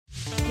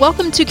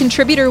Welcome to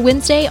Contributor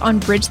Wednesday on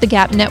Bridge the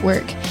Gap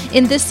Network.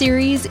 In this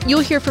series,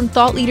 you'll hear from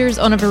thought leaders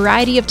on a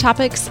variety of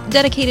topics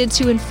dedicated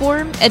to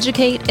inform,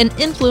 educate, and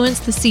influence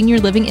the senior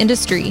living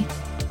industry.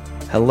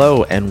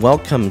 Hello, and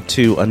welcome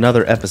to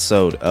another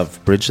episode of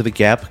Bridge the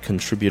Gap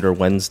Contributor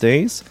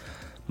Wednesdays.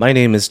 My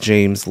name is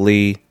James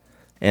Lee,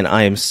 and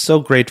I am so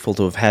grateful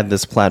to have had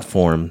this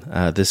platform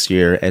this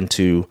year and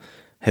to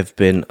have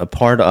been a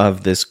part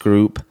of this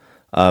group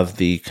of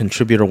the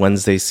Contributor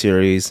Wednesday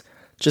series.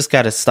 Just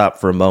got to stop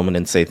for a moment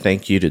and say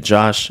thank you to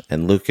Josh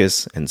and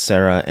Lucas and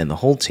Sarah and the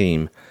whole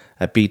team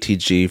at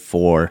BTG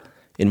for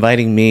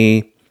inviting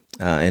me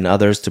and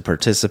others to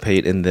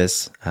participate in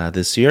this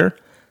year.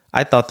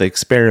 I thought the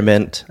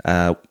experiment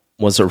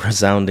was a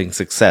resounding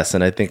success,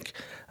 and I think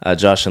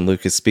Josh and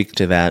Lucas speak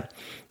to that,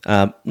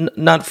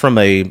 not from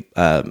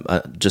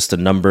just a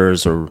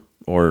numbers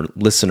or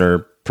listener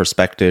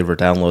perspective or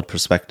download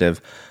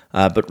perspective,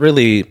 but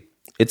really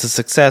it's a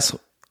success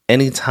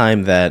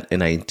anytime that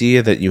an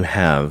idea that you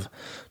have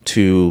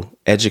to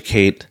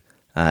educate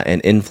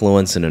and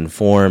influence and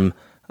inform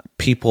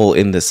people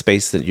in the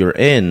space that you're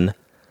in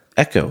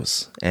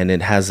echoes, and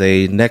it has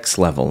a next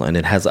level, and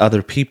it has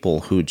other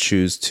people who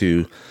choose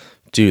to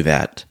do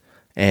that.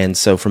 And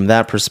so from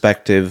that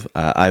perspective,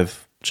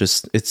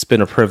 it's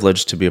been a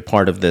privilege to be a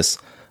part of this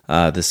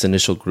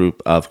initial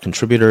group of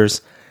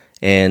contributors.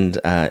 And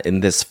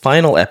in this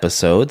final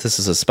episode, this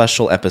is a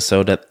special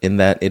episode in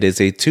that it is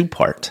a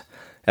two-part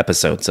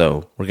episode.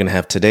 So we're going to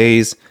have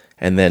today's,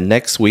 and then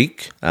next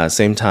week,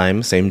 same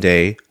time, same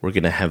day, we're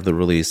going to have the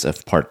release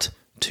of part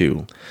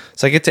 2.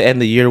 So I get to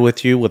end the year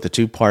with you with a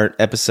two-part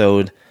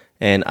episode,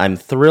 and I'm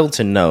thrilled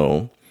to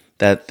know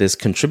that this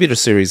contributor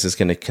series is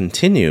going to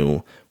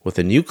continue with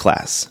a new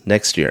class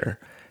next year.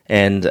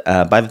 And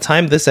by the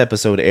time this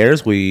episode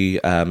airs,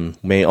 we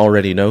may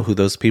already know who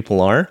those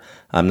people are.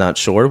 I'm not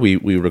sure. We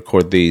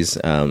record these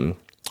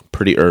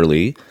pretty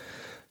early,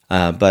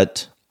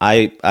 but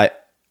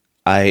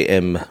I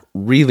am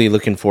really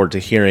looking forward to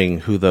hearing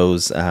who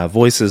those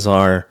voices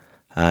are.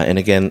 And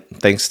again,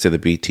 thanks to the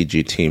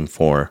BTG team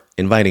for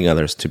inviting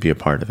others to be a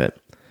part of it.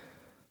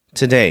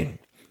 Today,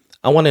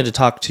 I wanted to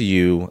talk to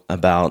you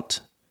about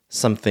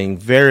something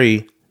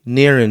very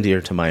near and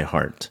dear to my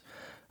heart.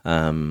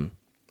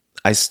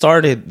 I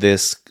started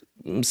this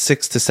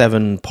 6 to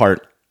 7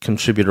 part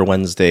Contributor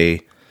Wednesday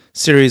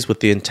series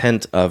with the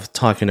intent of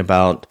talking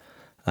about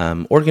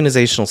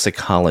organizational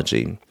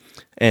psychology.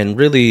 And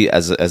really,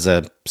 as a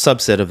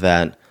subset of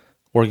that,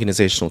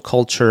 organizational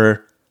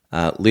culture,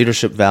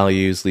 leadership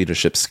values,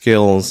 leadership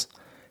skills.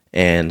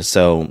 And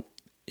so,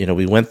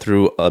 we went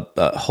through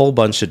a whole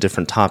bunch of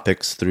different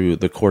topics through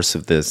the course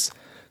of this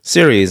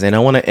series. And I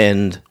want to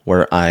end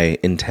where I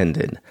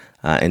intended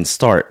and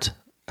start,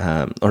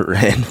 or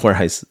end where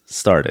I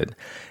started.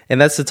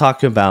 And that's to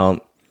talk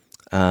about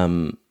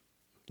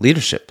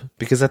leadership.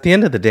 Because at the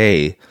end of the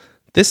day,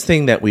 this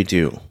thing that we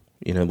do,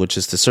 which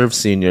is to serve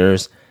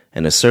seniors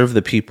and to serve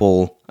the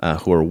people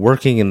who are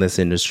working in this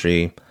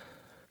industry,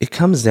 it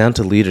comes down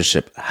to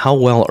leadership. How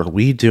well are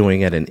we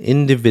doing at an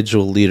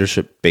individual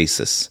leadership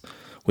basis?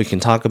 We can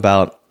talk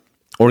about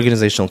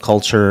organizational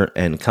culture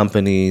and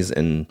companies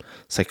and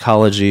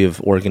psychology of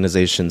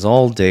organizations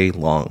all day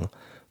long,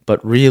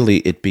 but really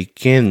it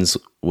begins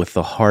with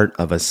the heart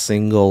of a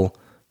single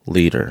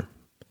leader.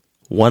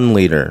 One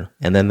leader,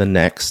 and then the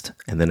next,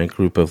 and then a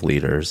group of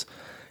leaders,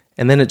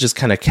 and then it just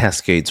kind of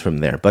cascades from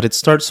there. But it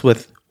starts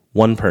with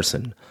one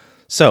person.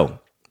 So,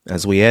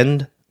 as we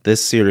end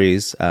this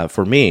series,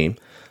 for me,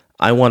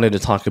 I wanted to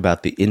talk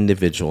about the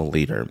individual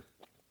leader.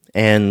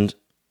 And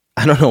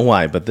I don't know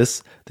why, but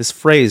this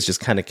phrase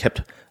just kind of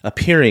kept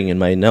appearing in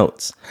my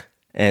notes.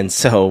 And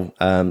so,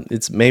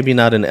 it's maybe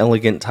not an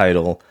elegant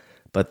title,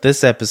 but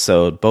this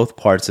episode, both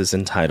parts, is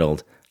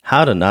entitled,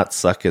 How to Not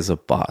Suck as a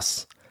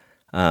Boss.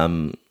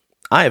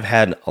 I've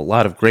had a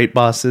lot of great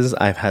bosses.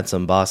 I've had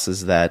some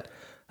bosses that,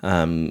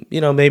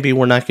 maybe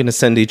we're not going to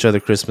send each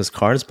other Christmas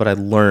cards, but I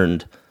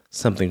learned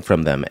something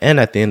from them.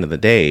 And at the end of the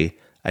day,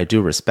 I do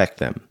respect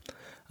them.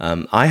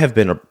 I have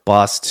been a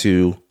boss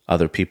to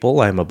other people.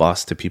 I'm a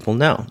boss to people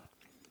now.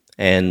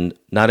 And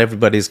not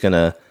everybody's going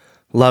to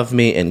love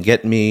me and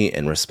get me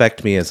and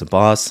respect me as a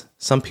boss.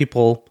 Some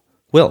people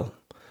will.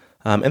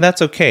 And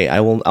that's okay.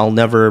 I'll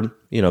never,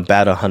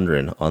 bat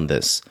 100 on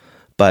this.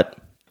 But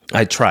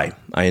I try.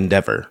 I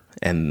endeavor.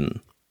 And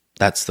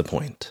that's the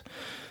point.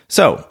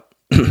 So,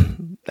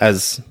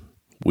 as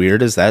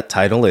weird as that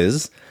title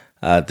is,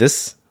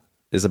 this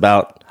is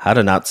about how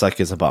to not suck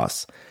as a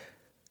boss.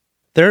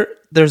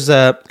 There's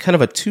a kind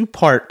of a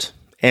two-part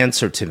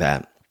answer to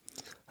that.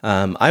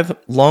 I've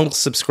long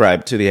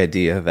subscribed to the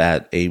idea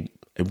that a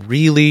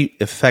really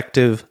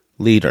effective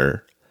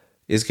leader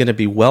is going to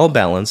be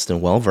well-balanced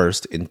and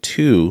well-versed in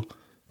two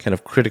kind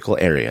of critical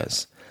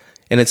areas.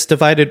 And it's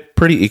divided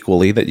pretty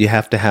equally that you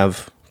have to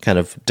have kind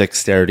of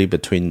dexterity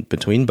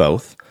between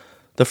both.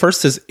 The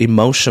first is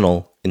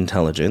emotional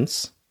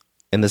intelligence,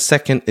 and the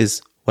second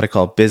is what I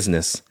call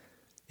business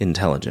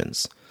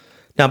intelligence.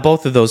 Now,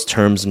 both of those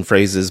terms and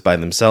phrases by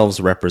themselves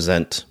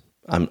represent,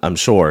 I'm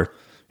sure,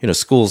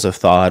 schools of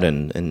thought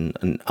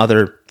and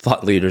other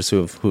thought leaders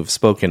who've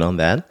spoken on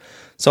that.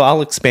 So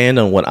I'll expand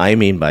on what I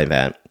mean by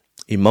that.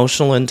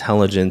 Emotional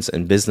intelligence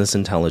and business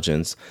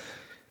intelligence.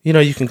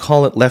 You can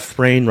call it left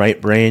brain, right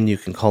brain. You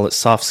can call it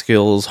soft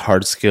skills,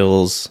 hard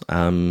skills.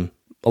 A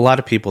lot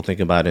of people think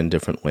about it in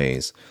different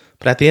ways.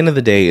 But at the end of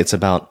the day, it's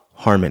about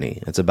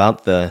harmony. It's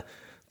about the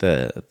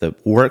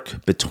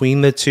work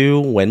between the two.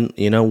 When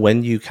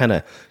you kind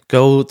of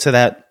go to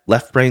that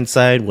left brain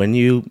side, when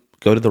you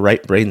go to the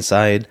right brain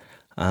side.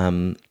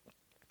 I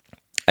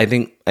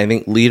think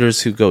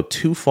leaders who go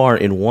too far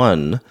in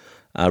one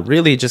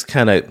really just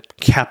kind of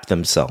cap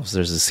themselves.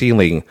 There's a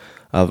ceiling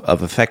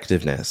of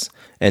effectiveness,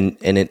 and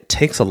it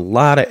takes a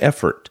lot of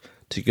effort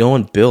to go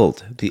and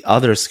build the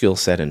other skill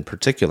set in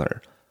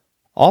particular.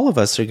 All of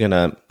us are going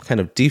to kind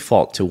of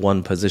default to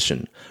one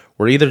position.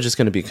 We're either just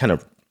going to be kind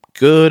of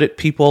good at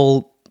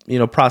people,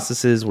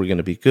 processes. We're going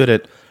to be good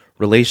at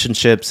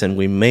relationships, and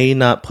we may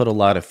not put a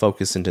lot of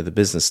focus into the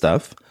business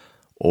stuff,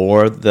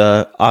 or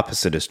the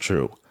opposite is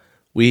true.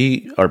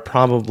 We are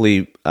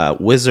probably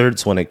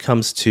wizards when it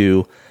comes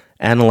to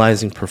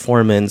analyzing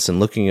performance and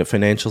looking at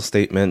financial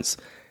statements,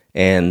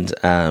 and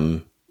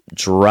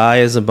dry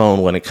as a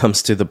bone when it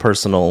comes to the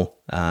personal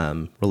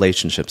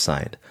relationship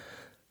side.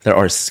 There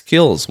are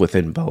skills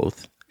within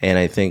both, and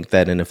I think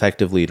that an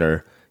effective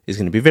leader is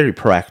going to be very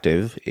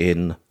proactive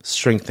in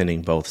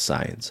strengthening both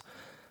sides.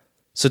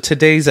 So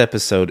today's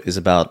episode is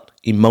about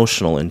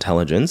emotional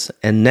intelligence,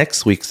 and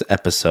next week's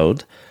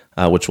episode,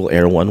 which will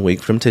air 1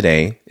 week from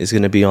today, is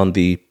going to be on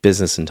the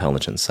business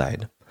intelligence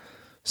side.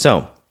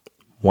 So,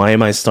 why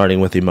am I starting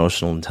with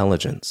emotional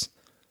intelligence?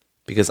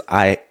 Because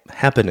I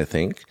happen to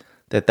think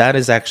that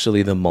is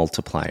actually the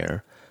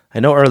multiplier.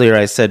 I know earlier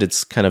I said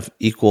it's kind of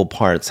equal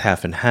parts,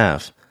 half and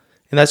half.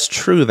 And that's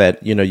true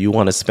that, you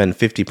want to spend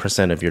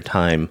 50% of your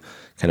time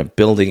kind of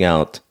building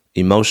out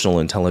emotional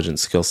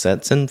intelligence skill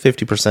sets and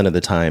 50% of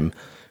the time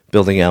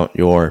building out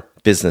your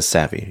business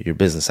savvy, your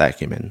business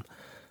acumen.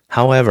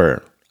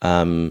 However,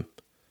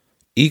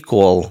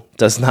 equal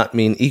does not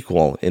mean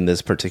equal in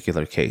this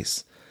particular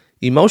case.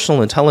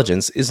 Emotional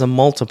intelligence is a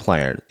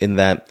multiplier in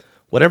that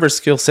whatever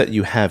skill set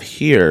you have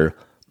here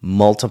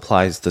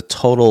multiplies the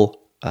total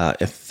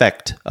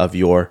effect of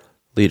your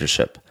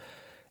leadership.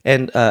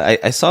 And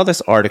I saw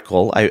this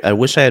article. I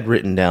wish I had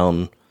written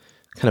down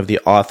kind of the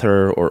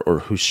author or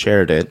who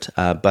shared it,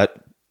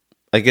 but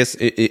I guess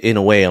in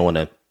a way I want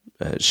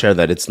to share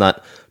that it's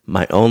not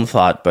my own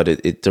thought, but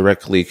it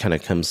directly kind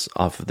of comes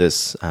off of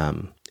this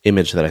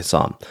image that I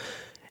saw.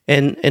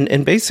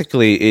 And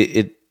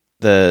basically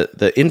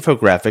the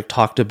infographic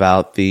talked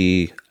about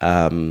the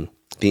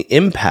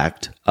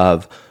impact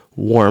of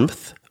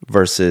warmth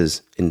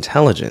versus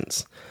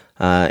intelligence,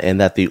 and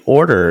that the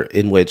order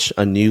in which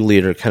a new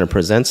leader kind of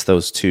presents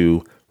those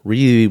two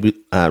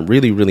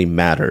really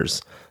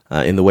matters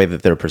in the way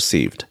that they're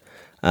perceived.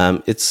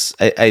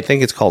 I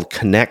think it's called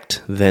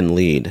connect then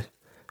lead,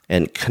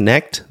 and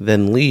connect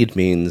then lead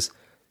means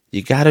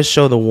you got to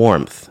show the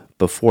warmth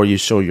before you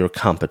show your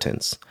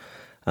competence.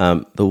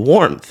 The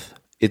warmth,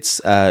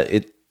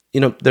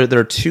 there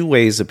are two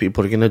ways that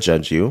people are going to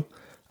judge you.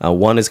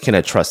 One is, can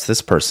I trust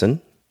this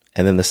person?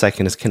 And then the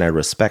second is, can I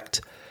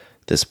respect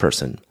this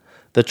person?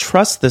 The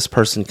trust this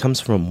person comes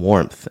from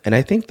warmth. And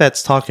I think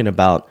that's talking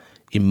about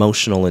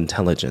emotional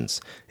intelligence.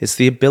 It's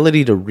the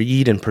ability to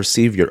read and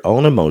perceive your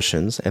own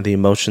emotions and the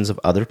emotions of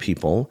other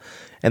people,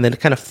 and then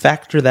kind of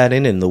factor that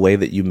in the way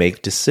that you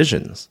make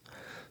decisions.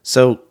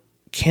 So,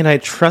 can I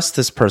trust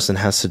this person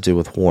has to do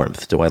with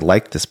warmth. Do I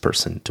like this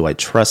person? Do I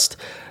trust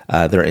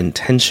their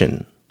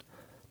intention?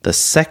 The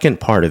second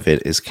part of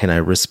it is, can I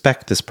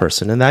respect this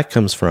person? And that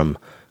comes from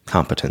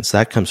competence.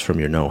 That comes from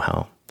your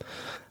know-how.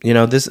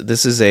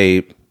 This is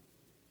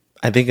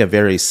I think a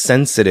very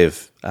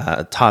sensitive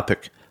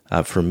topic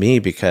for me,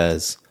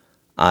 because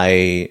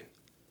I've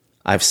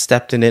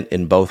stepped in it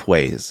in both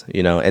ways,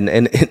 and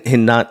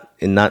in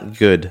not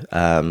good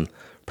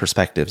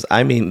perspectives.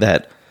 I mean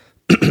that,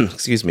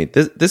 excuse me,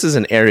 this is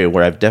an area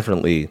where I've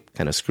definitely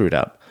kind of screwed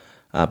up,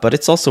 but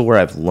it's also where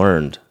I've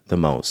learned the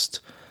most.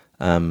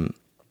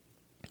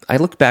 I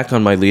look back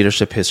on my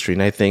leadership history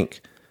and I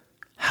think,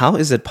 how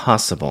is it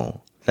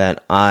possible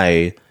that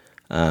I,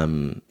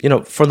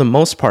 for the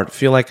most part,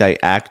 feel like I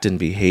act and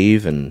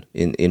behave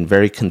in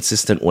very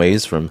consistent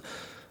ways from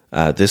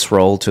this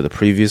role to the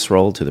previous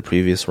role to the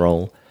previous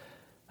role.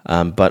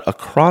 But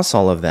across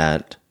all of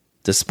that,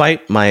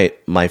 despite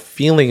my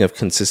feeling of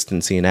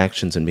consistency in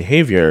actions and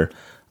behavior,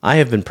 I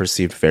have been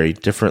perceived very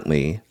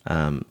differently,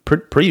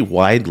 pretty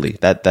widely.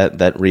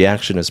 That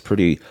reaction is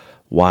pretty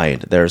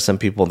wide. There are some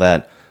people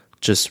that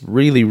just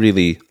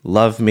really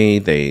love me.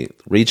 They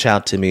reach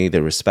out to me.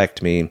 They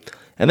respect me.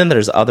 And then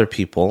there's other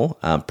people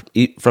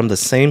from the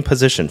same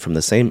position, from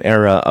the same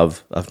era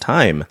of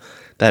time,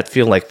 that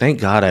feel like, thank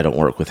God I don't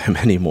work with him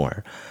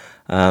anymore.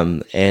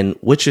 And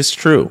which is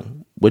true?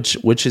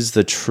 Which is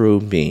the true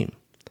me?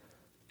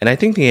 And I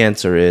think the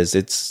answer is,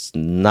 it's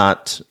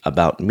not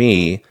about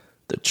me.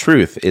 The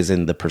truth is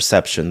in the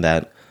perception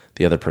that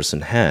the other person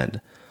had.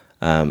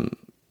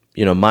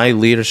 My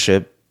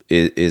leadership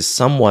is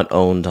somewhat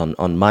owned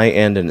on my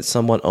end, and it's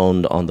somewhat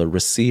owned on the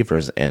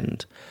receiver's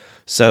end.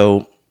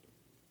 So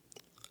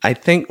I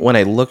think when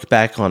I look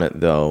back on it,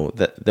 though,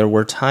 that there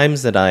were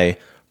times that I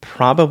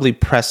probably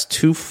pressed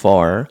too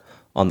far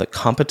on the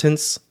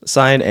competence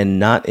side and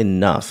not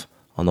enough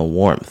on the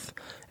warmth.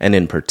 And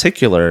in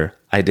particular,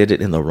 I did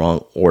it in the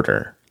wrong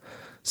order.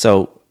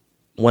 So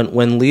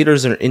when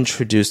leaders are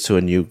introduced to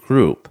a new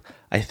group,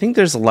 I think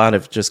there's a lot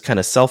of just kind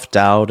of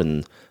self-doubt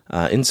and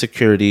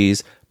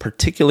insecurities,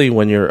 particularly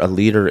when you're a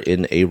leader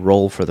in a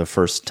role for the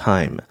first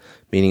time,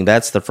 meaning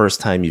that's the first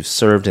time you've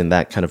served in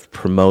that kind of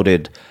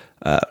promoted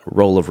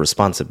role of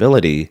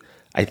responsibility.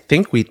 I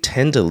think we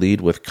tend to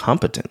lead with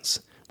competence.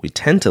 We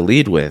tend to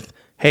lead with,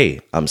 hey,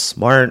 I'm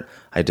smart,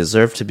 I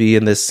deserve to be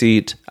in this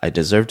seat, I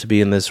deserve to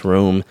be in this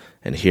room,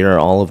 and here are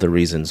all of the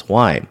reasons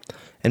why.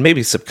 And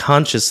maybe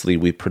subconsciously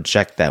we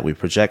project that. We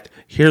project,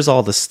 here's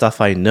all the stuff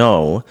I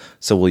know,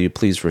 so will you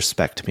please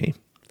respect me?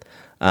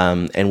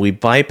 And we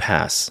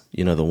bypass,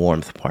 the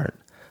warmth part.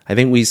 I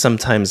think we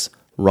sometimes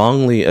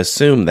wrongly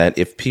assume that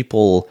if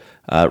people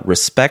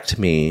respect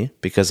me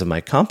because of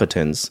my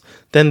competence,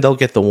 then they'll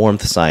get the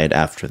warmth side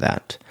after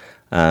that.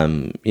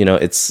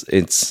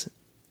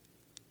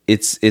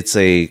 It's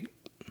a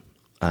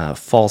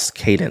false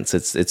cadence.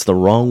 It's the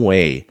wrong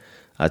way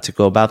to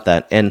go about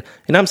that. And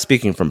I'm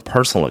speaking from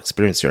personal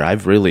experience here.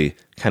 I've really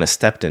kind of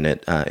stepped in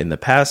it in the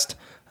past.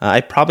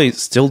 I probably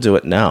still do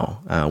it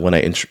now when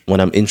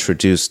I'm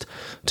introduced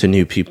to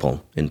new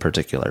people in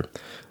particular.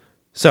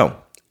 So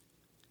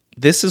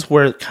this is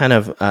where kind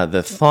of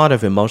the thought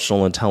of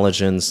emotional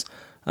intelligence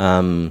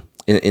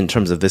in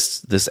terms of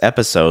this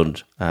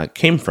episode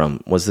came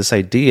from, was this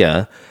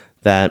idea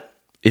that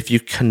if you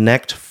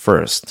connect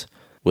first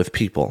with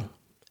people,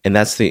 and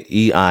that's the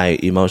EI,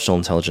 emotional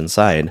intelligence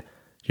side,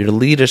 your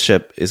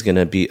leadership is going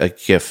to be a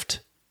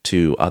gift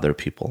to other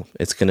people.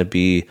 It's going to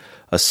be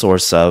a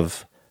source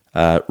of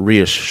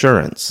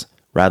reassurance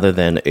rather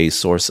than a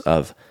source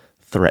of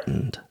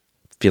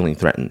feeling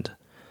threatened.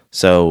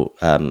 So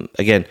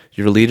again,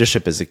 your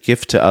leadership is a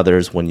gift to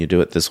others when you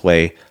do it this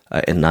way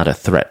and not a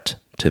threat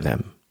to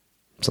them.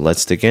 So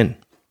let's dig in.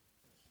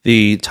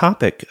 The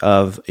topic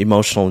of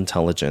emotional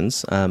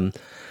intelligence,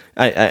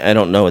 I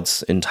don't know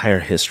its entire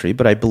history,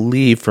 but I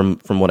believe from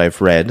what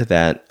I've read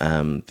that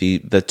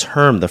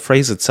the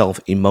phrase itself,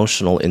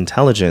 emotional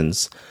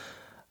intelligence,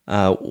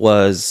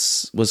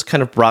 was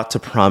kind of brought to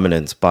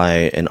prominence by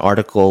an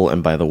article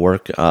and by the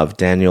work of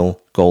Daniel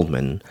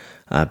Goleman.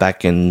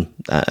 Back in,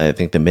 I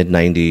think, the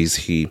mid-90s,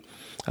 he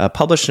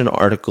published an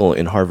article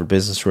in Harvard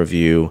Business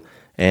Review,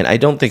 and I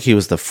don't think he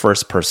was the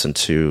first person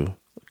to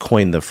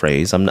coin the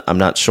phrase. I'm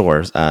not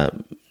sure.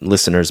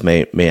 Listeners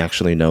may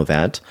actually know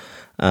that.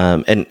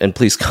 And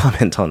please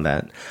comment on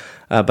that.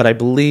 But I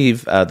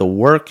believe the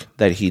work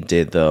that he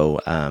did, though,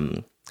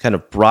 kind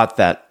of brought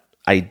that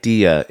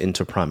idea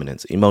into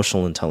prominence,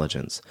 emotional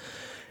intelligence.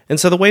 And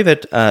so the way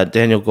that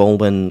Daniel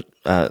Goleman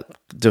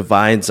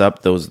divides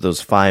up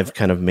those five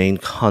kind of main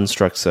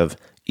constructs of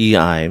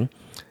EI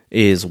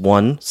is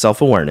 1,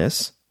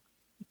 self-awareness,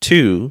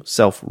 2,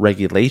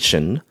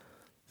 self-regulation,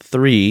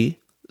 3,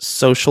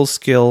 social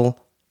skill,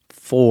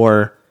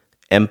 4,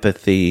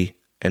 empathy,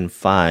 and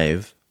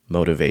 5,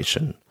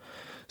 motivation.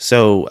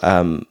 So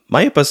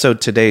my episode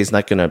today is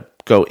not going to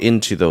go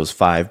into those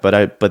 5,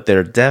 but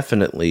they're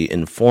definitely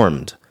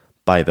informed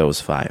by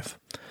those 5.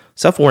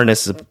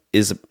 Self-awareness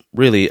is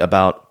really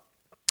about,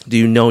 do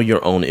you know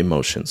your own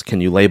emotions?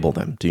 Can you label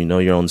them? Do you know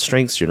your own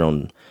strengths, your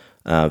own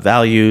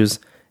values?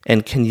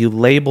 And can you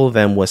label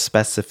them with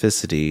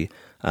specificity?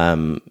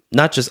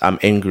 Not just I'm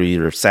angry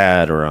or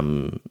sad or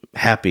I'm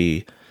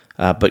happy,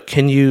 but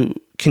can you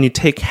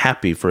take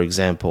happy, for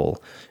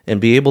example, and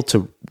be able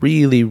to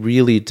really,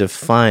 really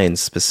define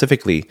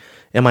specifically,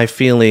 am I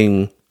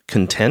feeling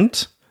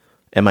content?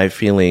 Am I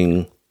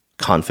feeling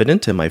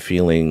confident? Am I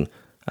feeling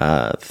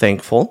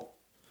thankful?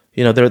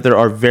 There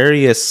are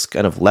various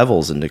kind of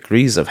levels and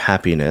degrees of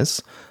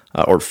happiness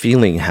or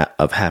feeling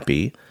of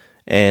happy.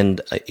 And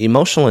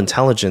emotional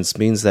intelligence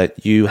means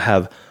that you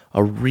have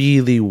a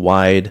really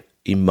wide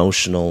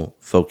emotional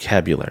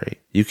vocabulary.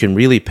 You can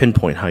really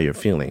pinpoint how you're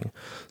feeling.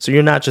 So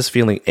you're not just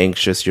feeling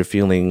anxious, you're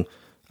feeling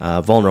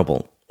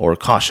vulnerable or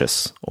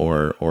cautious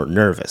or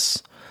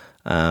nervous.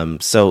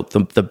 So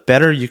the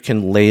better you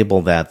can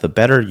label that, the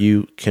better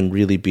you can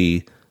really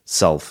be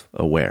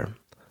self-aware.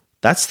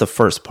 That's the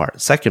first part.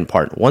 Second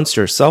part, once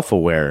you're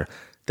self-aware,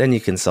 then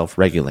you can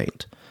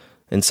self-regulate.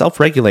 And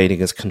self-regulating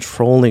is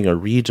controlling or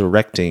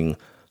redirecting,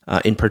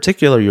 in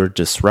particular, your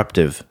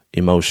disruptive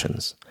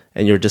emotions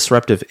and your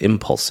disruptive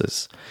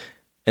impulses.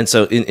 And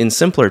so in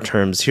simpler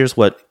terms, here's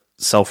what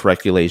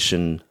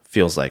self-regulation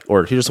feels like,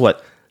 or here's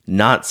what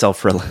not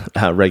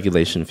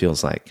self-regulation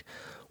feels like.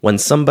 When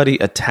somebody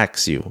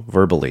attacks you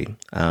verbally,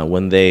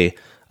 when they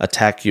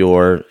attack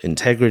your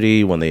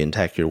integrity, when they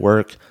attack your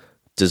work,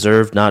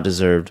 deserved, not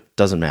deserved,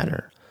 doesn't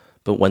matter.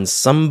 But when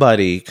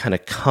somebody kind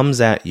of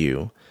comes at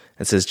you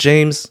and says,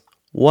 James,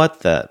 what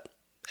the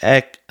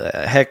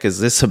heck is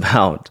this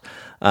about?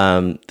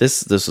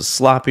 This was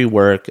sloppy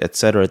work,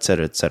 etc.,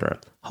 etc., etc.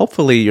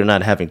 Hopefully, you're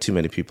not having too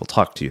many people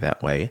talk to you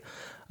that way.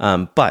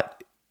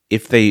 But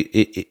if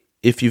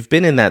you've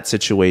been in that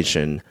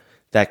situation,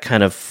 that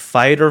kind of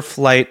fight or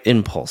flight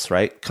impulse,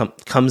 right,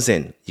 comes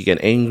in. You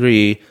get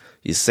angry,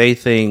 you say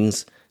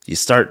things, you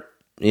start,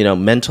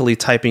 mentally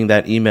typing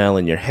that email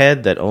in your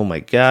head that, oh my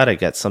God, I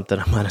got something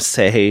I'm going to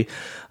say.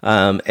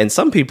 And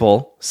some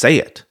people say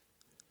it.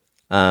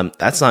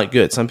 That's not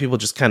good. Some people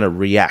just kind of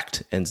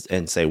react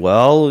and say,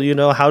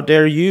 well, how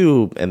dare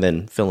you? And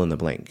then fill in the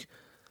blank.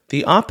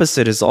 The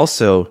opposite is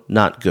also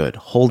not good.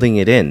 Holding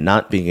it in,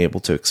 not being able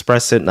to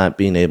express it, not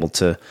being able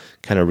to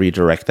kind of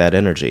redirect that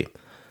energy.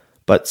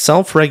 But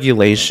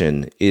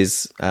self-regulation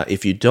is,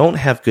 if you don't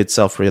have good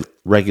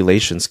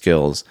self-regulation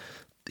skills,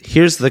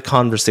 here's the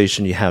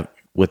conversation you have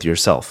with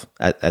yourself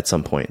at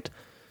some point.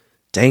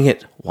 Dang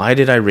it, why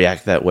did I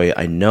react that way?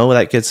 I know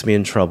that gets me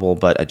in trouble,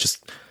 but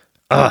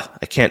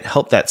I can't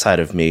help that side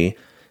of me.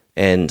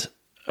 And,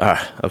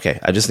 okay,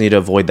 I just need to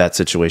avoid that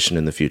situation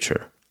in the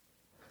future.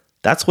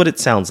 That's what it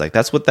sounds like.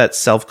 That's what that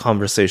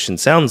self-conversation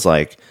sounds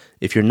like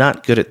if you're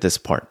not good at this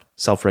part,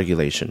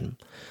 self-regulation.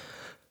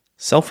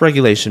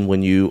 Self-regulation,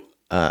 when you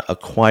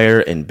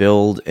acquire and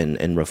build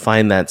and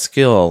refine that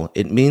skill,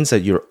 it means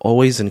that you're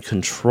always in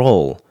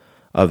control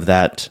of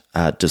that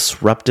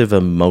disruptive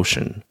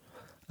emotion,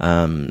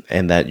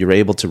 and that you're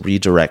able to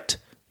redirect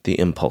the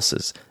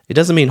impulses. It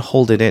doesn't mean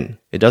hold it in.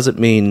 It doesn't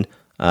mean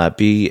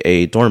be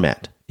a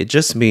doormat. It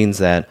just means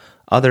that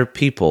other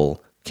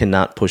people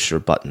cannot push your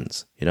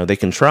buttons. They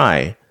can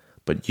try,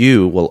 but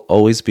you will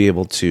always be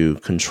able to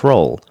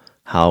control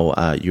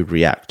how you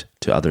react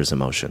to others'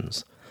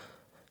 emotions.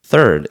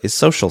 Third is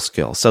social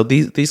skill. So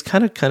these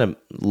kind of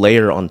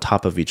layer on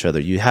top of each other.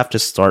 You have to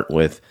start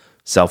with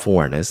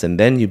self-awareness, and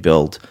then you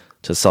build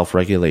to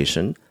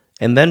self-regulation.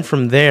 And then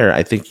from there,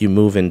 I think you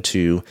move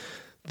into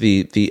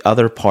the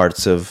other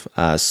parts of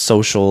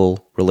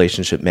social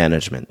relationship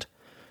management.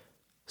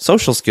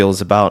 Social skill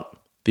is about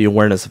the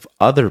awareness of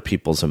other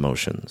people's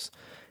emotions.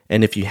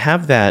 And if you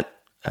have that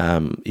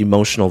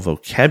emotional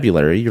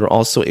vocabulary, you're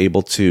also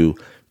able to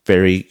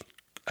very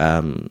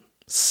kind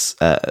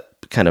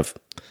of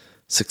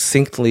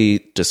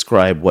succinctly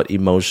describe what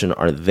emotion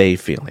are they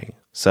feeling.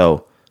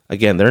 So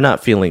again, they're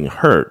not feeling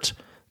hurt,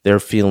 they're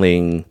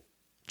feeling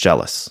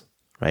jealous,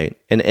 right?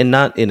 And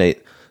not in a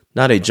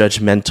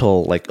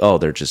judgmental, like, oh,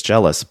 they're just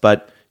jealous,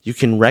 but you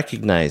can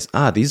recognize,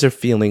 these are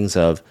feelings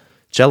of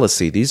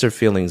jealousy, these are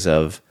feelings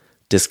of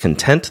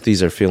discontent,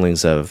 these are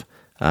feelings of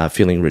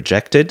feeling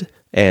rejected,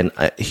 and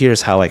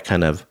here's how I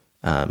kind of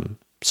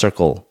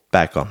circle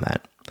back on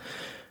that.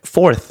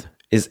 Fourth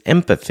is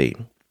empathy.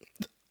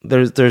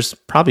 There's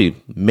probably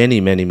many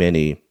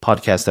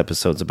podcast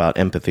episodes about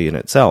empathy in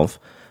itself,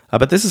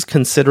 but this is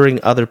considering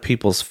other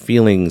people's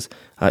feelings,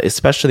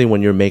 especially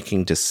when you're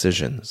making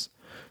decisions.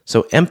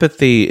 So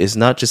empathy is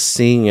not just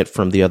seeing it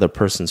from the other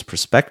person's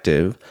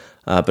perspective,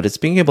 but it's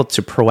being able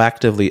to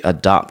proactively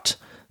adopt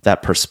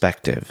that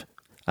perspective.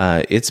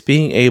 It's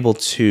being able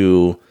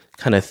to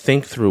kind of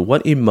think through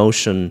what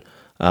emotion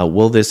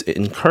will this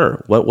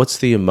incur? What's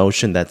the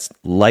emotion that's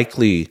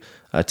likely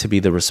to be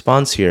the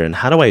response here, and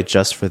how do I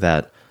adjust for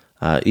that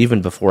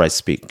even before I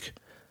speak?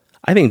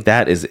 I think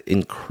that is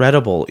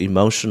incredible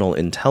emotional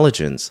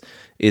intelligence,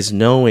 is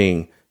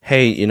knowing,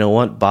 hey, you know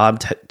what?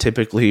 Bob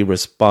typically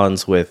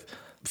responds with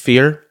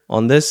fear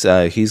on this.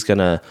 He's going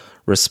to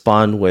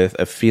respond with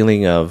a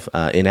feeling of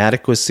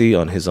inadequacy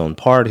on his own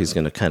part. He's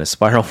going to kind of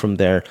spiral from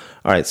there.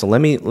 All right, so let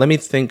me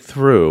think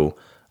through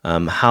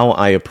how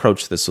I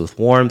approach this with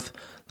warmth.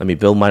 Let me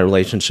build my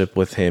relationship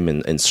with him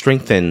and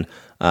strengthen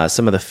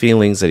some of the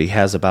feelings that he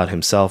has about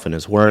himself and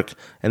his work.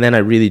 And then I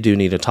really do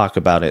need to talk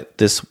about it,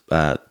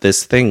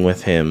 this thing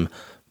with him,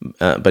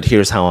 but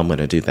here's how I'm going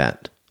to do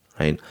that,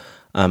 right?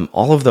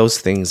 All of those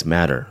things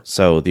matter.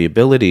 So the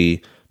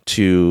ability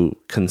to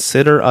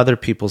consider other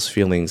people's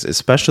feelings,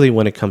 especially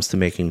when it comes to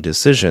making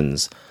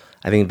decisions,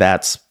 I think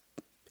that's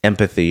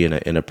empathy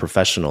in a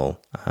professional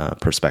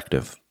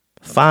perspective.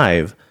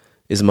 5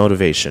 is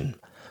motivation.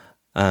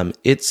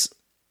 It's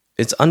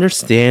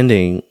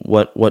understanding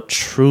what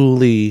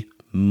truly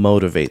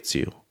motivates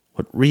you,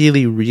 what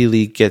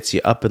really gets you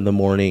up in the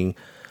morning,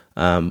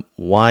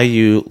 why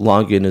you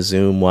log into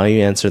Zoom, why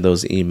you answer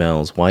those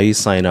emails, why you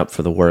sign up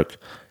for the work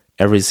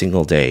every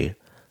single day.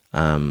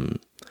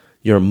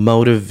 Your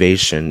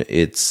motivation,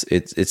 it's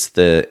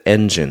the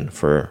engine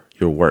for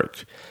your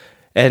work.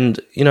 And,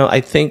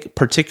 I think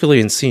particularly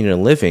in senior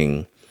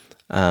living,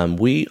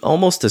 we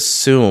almost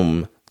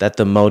assume that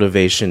the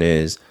motivation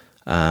is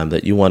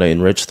that you want to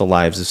enrich the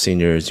lives of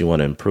seniors, you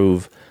want to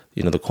improve,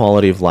 the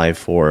quality of life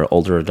for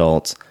older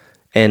adults.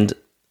 And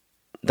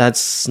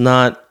that's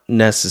not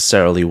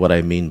necessarily what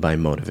I mean by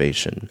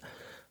motivation.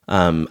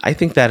 I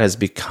think that has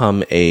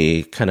become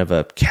a kind of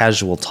a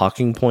casual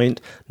talking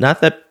point. Not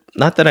that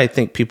I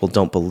think people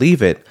don't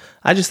believe it.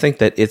 I just think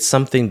that it's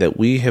something that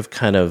we have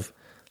kind of,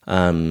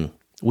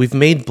 we've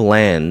made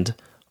bland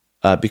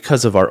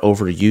because of our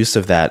overuse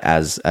of that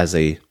as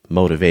a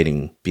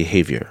motivating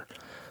behavior.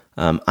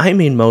 I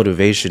mean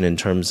motivation in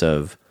terms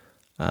of,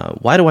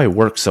 why do I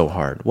work so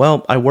hard?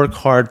 Well, I work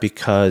hard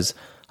because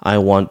I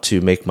want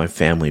to make my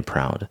family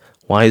proud.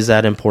 Why is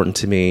that important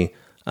to me?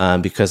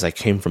 Because I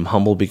came from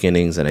humble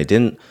beginnings and I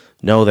didn't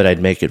know that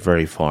I'd make it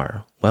very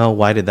far. Well,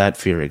 why did that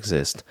fear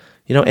exist?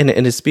 And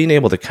it's being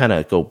able to kind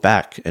of go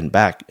back and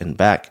back and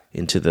back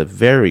into the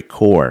very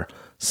core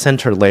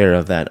center layer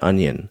of that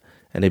onion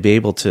and to be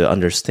able to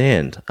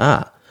understand,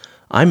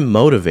 I'm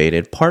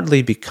motivated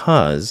partly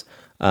because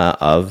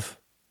of,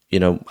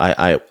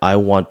 I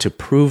want to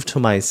prove to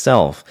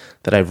myself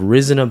that I've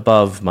risen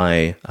above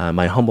my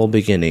humble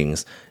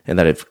beginnings and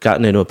that I've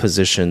gotten into a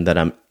position that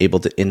I'm able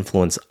to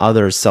influence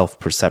others'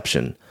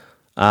 self-perception.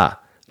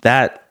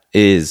 That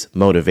is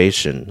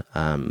motivation.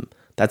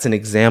 That's an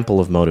example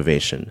of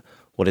motivation.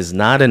 What is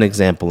not an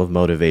example of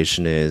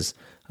motivation is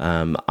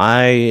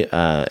I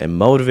am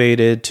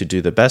motivated to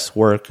do the best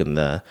work and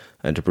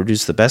to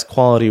produce the best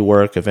quality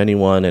work of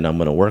anyone, and I'm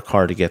going to work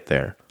hard to get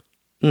there.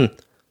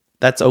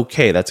 That's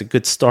okay. That's a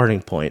good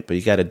starting point, but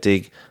you got to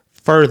dig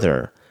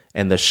further.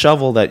 And the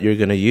shovel that you're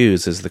going to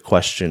use is the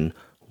question,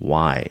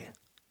 why?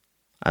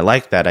 I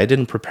like that. I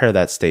didn't prepare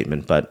that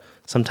statement, but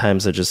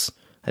sometimes I just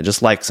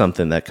like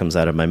something that comes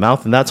out of my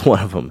mouth, and that's one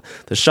of them.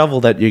 The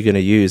shovel that you're going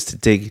to use to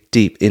dig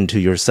deep into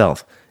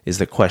yourself is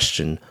the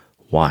question,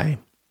 why?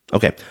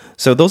 Okay,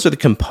 so those are the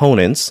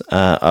components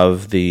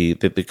of the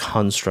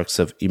constructs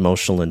of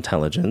emotional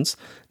intelligence.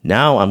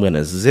 Now I'm going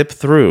to zip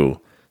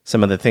through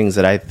some of the things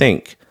that I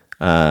think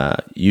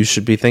you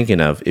should be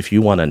thinking of if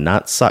you want to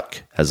not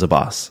suck as a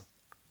boss.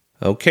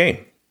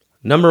 Okay,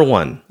 number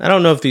one. I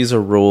don't know if these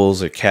are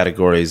rules or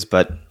categories,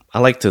 but I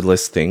like to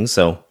list things.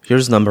 So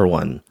here's number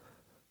one.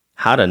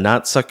 How to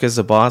not suck as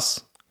a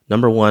boss.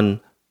 Number one,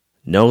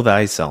 know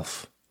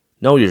thyself.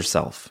 Know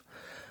yourself.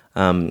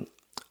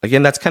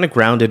 Again, that's kind of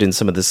grounded in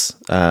some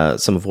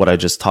of what I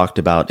just talked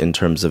about in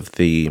terms of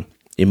the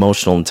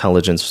emotional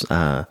intelligence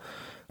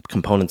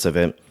components of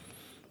it.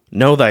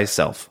 Know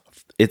thyself.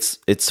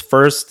 It's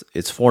first,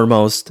 it's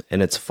foremost,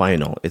 and it's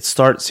final. It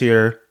starts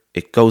here,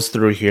 it goes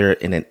through here,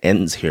 and it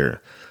ends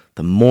here.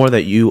 The more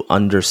that you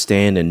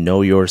understand and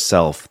know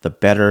yourself, the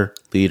better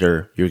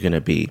leader you're going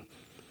to be.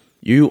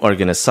 You are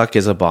going to suck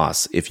as a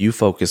boss if you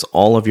focus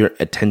all of your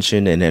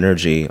attention and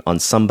energy on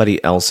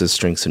somebody else's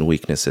strengths and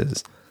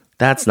weaknesses.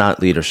 That's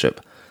not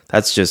leadership.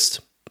 That's just,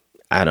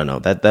 I don't know,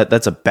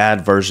 that's a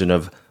bad version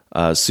of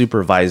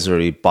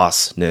supervisory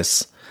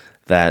bossness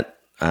that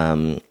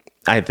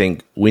I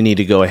think we need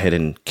to go ahead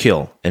and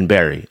kill and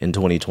bury in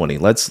 2020.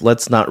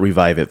 Let's not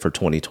revive it for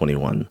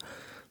 2021.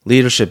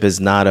 Leadership is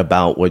not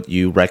about what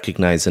you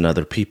recognize in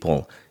other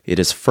people. It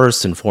is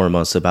first and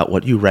foremost about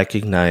what you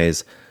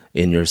recognize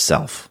in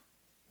yourself.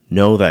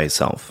 Know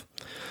thyself.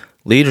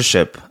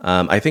 Leadership,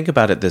 I think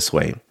about it this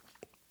way.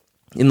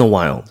 In the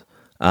wild,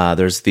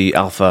 there's the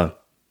alpha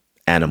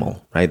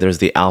animal, right? There's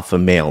the alpha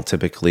male,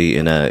 typically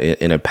in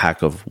a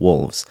pack of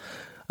wolves.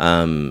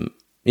 And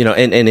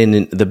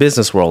in the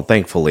business world,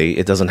 thankfully,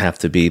 it doesn't have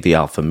to be the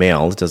alpha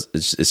male.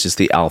 It's just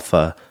the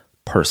alpha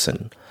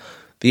person.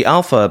 The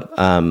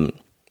alpha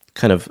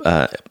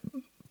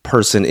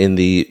person in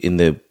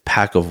the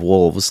pack of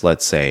wolves,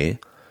 let's say,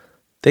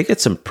 they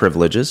get some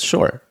privileges,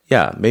 sure.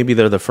 Yeah, maybe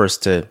they're the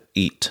first to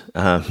eat.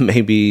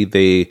 Maybe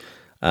they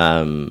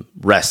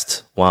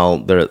rest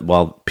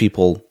while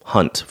people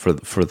hunt for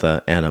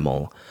the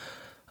animal.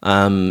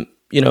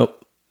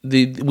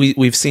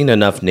 We've seen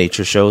enough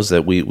nature shows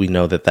that we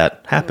know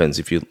that happens.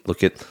 If you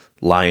look at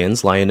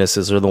lions,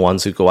 lionesses are the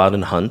ones who go out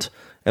and hunt,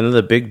 and then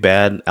the big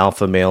bad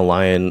alpha male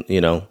lion,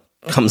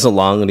 comes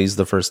along and he's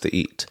the first to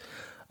eat.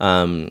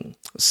 But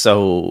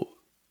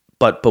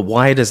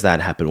why does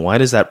that happen? Why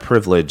does that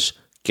privilege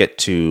get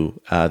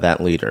to that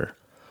leader?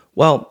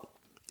 Well,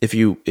 if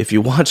you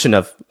watch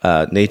enough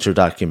nature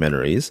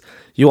documentaries,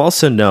 you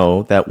also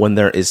know that when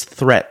there is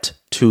threat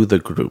to the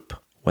group,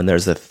 when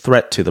there's a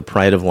threat to the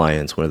pride of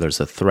lions, when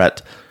there's a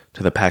threat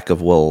to the pack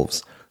of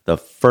wolves,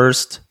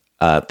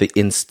 the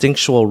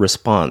instinctual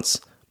response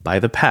by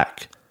the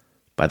pack,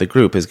 by the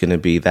group, is going to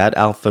be that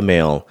alpha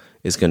male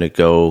is going to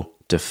go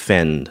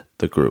defend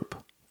the group,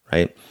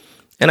 right?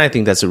 And I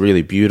think that's a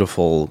really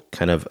beautiful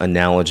kind of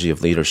analogy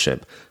of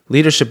leadership.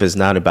 Leadership is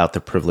not about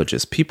the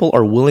privileges. People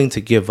are willing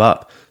to give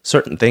up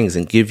certain things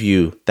and give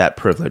you that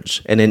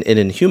privilege. And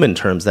in human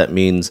terms, that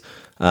means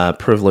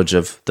privilege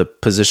of the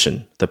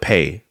position, the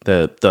pay,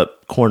 the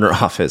corner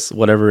office,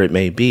 whatever it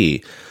may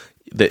be,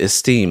 the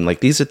esteem.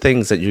 Like, these are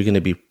things that you're going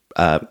to be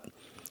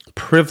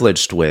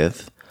privileged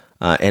with,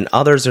 and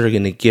others are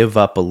going to give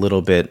up a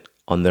little bit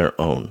on their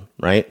own,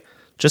 right?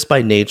 Just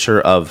by nature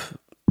of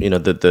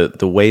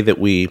the way that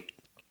we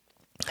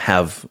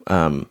have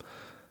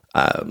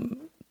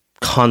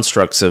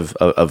constructs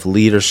of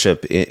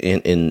leadership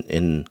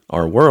in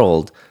our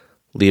world.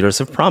 Leaders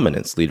have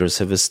prominence, leaders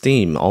have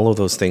esteem, all of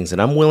those things.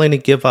 And I'm willing to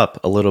give up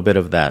a little bit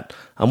of that.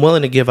 I'm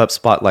willing to give up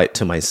spotlight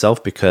to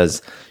myself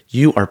because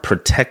you are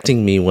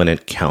protecting me when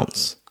it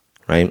counts,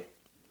 right?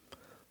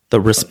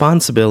 The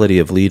responsibility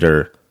of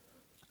leader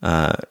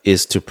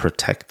is to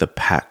protect the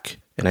pack.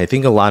 And I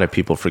think a lot of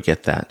people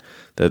forget that.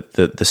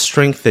 The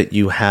strength that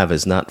you have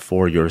is not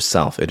for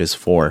yourself. It is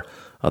for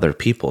other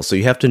people. So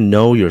you have to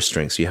know your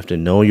strengths. You have to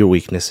know your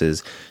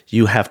weaknesses.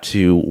 You have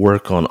to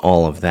work on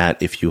all of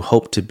that if you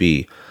hope to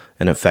be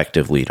an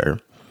effective leader.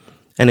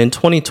 And in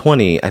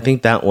 2020, I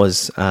think that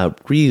was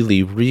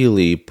really,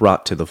 really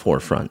brought to the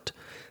forefront,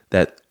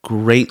 that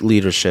great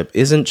leadership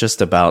isn't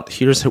just about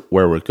here's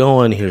where we're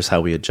going, here's how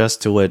we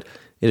adjust to it.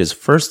 It is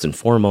first and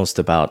foremost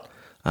about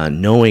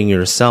knowing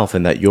yourself,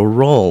 and that your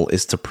role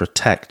is to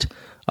protect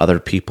other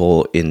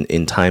people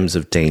in times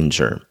of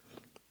danger.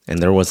 And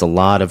there was a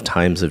lot of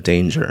times of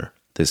danger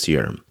this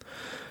year.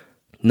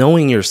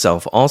 Knowing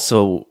yourself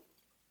also,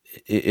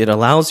 it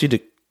allows you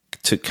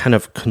to kind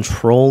of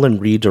control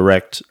and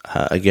redirect,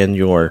 again,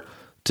 your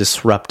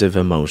disruptive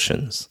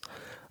emotions.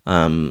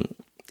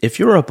 If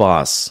you're a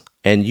boss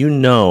and you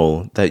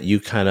know that you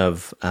kind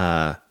of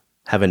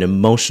have an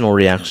emotional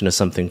reaction to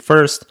something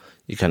first,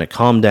 you kind of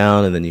calm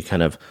down, and then you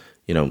kind of,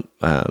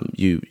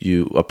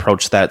 you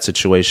approach that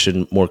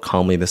situation more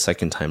calmly the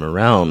second time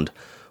around.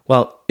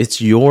 Well,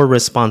 it's your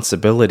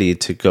responsibility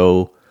to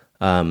go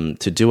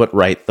to do it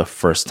right the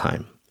first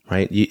time,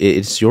 right?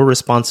 It's your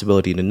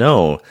responsibility to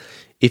know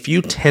if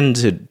you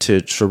tend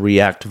to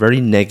react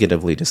very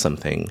negatively to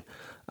something,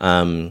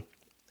 and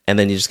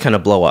then you just kind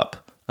of blow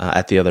up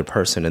at the other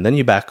person, and then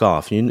you back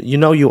off.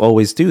 You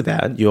always do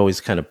that. You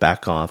always kind of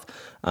back off,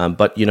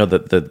 but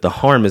the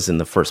harm is in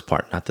the first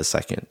part, not the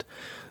second.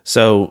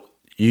 So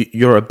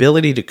your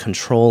ability to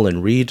control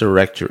and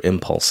redirect your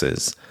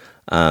impulses,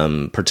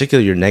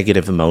 particularly your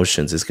negative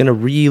emotions, is going to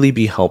really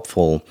be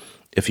helpful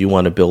if you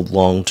want to build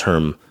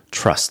long-term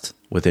trust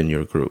within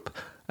your group.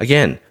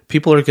 Again,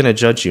 people are going to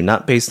judge you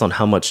not based on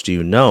how much do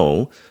you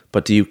know,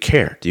 but do you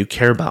care? Do you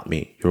care about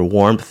me? Your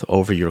warmth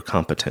over your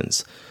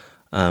competence.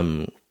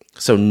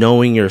 So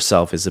knowing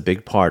yourself is a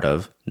big part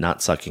of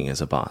not sucking as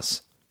a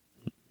boss.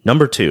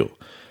 Number 2,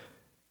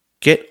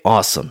 get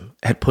awesome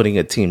at putting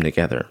a team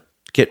together.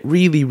 Get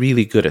really,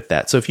 really good at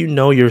that. So if you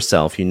know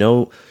yourself, you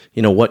know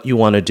what you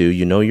want to do,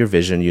 you know your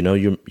vision, you know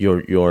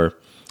your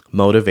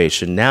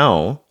motivation.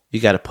 Now you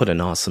got to put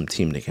an awesome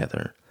team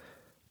together.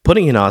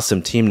 Putting an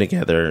awesome team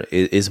together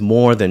is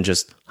more than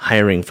just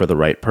hiring for the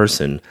right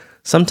person.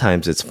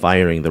 Sometimes it's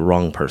firing the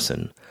wrong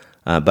person.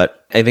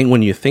 But I think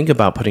when you think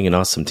about putting an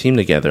awesome team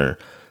together,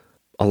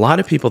 a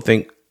lot of people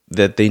think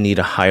that they need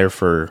to hire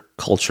for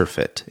culture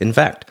fit. In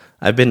fact,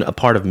 I've been a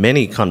part of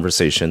many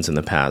conversations in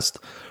the past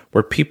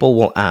where people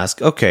will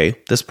ask,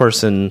 okay, this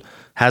person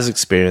has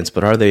experience,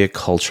 but are they a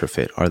culture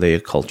fit? Are they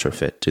a culture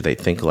fit? Do they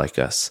think like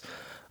us?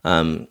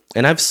 And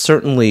I've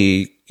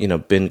certainly,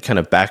 been kind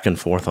of back and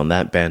forth on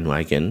that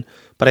bandwagon,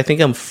 but I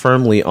think I'm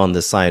firmly on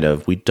the side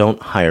of we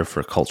don't hire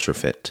for culture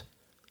fit.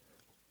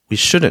 We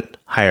shouldn't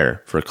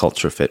hire for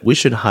culture fit. We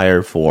should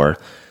hire for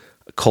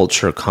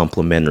culture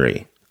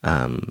complementary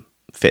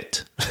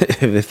fit,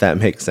 if that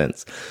makes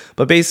sense.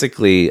 But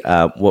basically,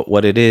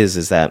 what it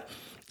is that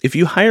if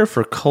you hire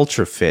for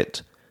culture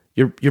fit,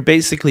 you're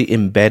basically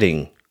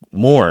embedding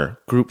more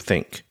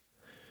groupthink.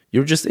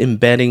 You're just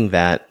embedding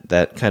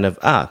that kind of,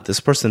 this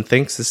person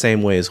thinks the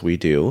same way as we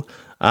do.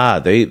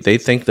 They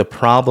think the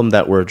problem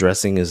that we're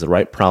addressing is the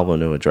right problem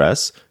to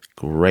address.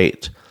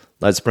 Great.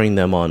 Let's bring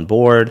them on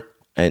board.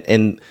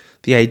 And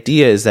the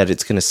idea is that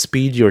it's going to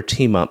speed your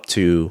team up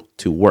to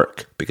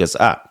work because,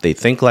 they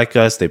think like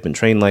us. They've been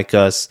trained like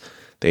us.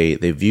 They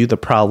view the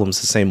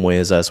problems the same way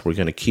as us. We're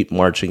going to keep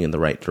marching in the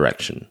right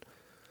direction.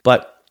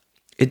 But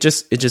it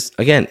just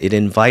again, it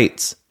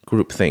invites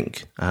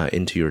groupthink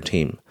into your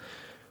team.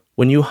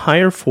 When you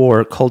hire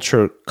for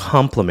culture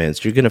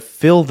complements, you're going to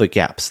fill the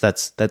gaps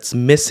that's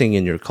missing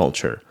in your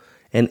culture.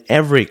 And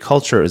every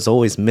culture is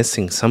always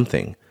missing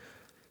something.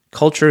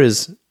 Culture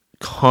is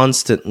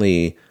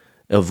constantly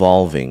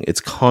evolving.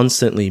 It's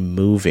constantly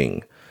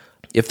moving.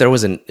 If there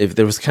was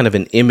kind of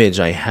an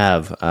image I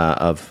have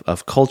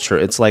of culture,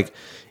 it's like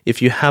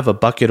if you have a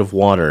bucket of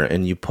water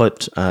and you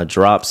put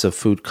drops of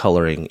food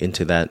coloring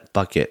into that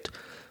bucket,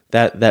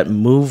 that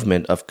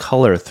movement of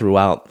color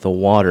throughout the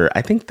water,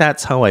 I think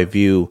that's how I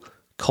view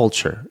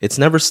culture. It's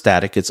never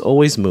static. It's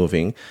always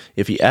moving.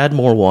 If you add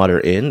more water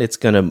in, it's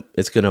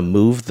gonna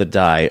move the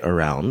dye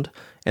around,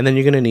 and then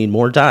you're gonna need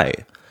more dye.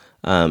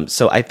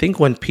 So I think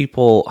when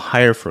people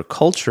hire for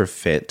culture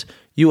fit,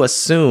 you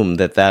assume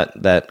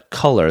that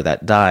color,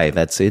 that dye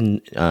that's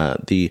in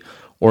the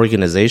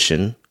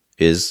organization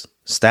is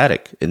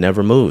static. It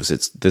never moves.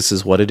 This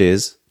is what it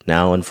is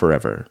now and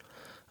forever.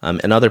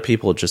 And other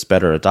people just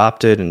better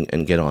adopt it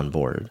and get on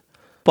board.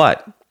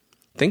 But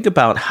think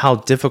about how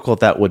difficult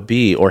that would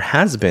be or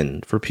has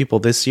been for people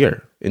this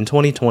year in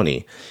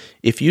 2020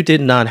 if you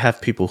did not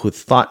have people who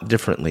thought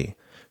differently,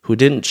 who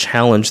didn't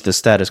challenge the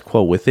status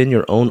quo within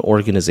your own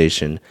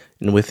organization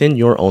and within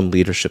your own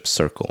leadership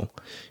circle.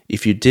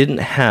 If you didn't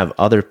have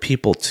other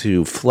people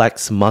to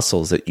flex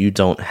muscles that you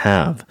don't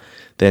have,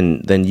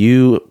 then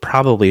you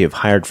probably have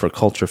hired for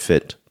culture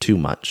fit too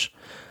much.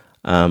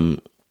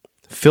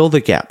 Fill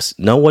the gaps.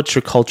 Know what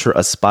your culture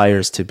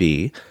aspires to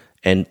be,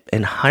 and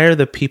hire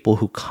the people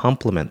who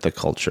complement the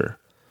culture.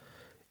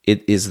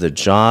 It is the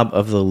job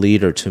of the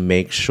leader to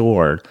make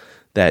sure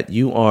that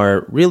you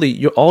are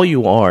really, all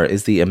you are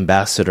is the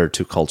ambassador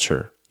to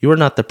culture. You are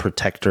not the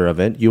protector of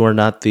it. You are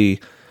not the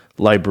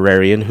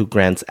librarian who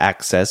grants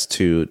access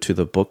to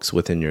the books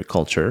within your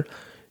culture.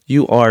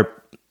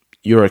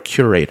 You're a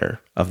curator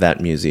of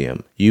that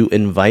museum. You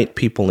invite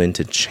people in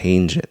to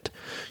change it.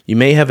 You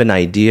may have an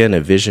idea and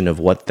a vision of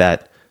what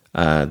that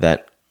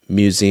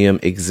museum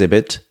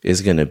exhibit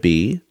is going to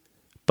be,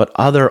 but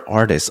other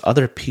artists,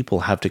 other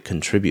people have to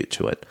contribute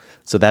to it.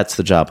 So that's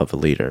the job of a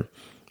leader.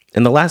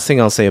 And the last thing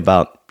I'll say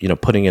about,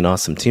 putting an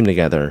awesome team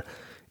together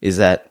is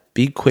that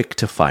be quick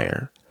to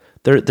fire.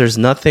 There's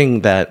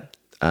nothing that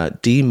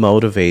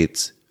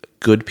demotivates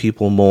good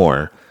people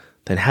more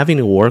than having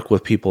to work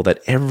with people that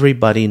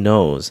everybody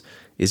knows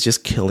is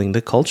just killing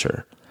the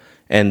culture.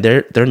 And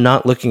they're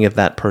not looking at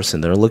that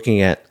person. They're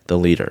looking at the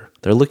leader.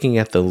 They're looking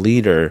at the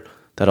leader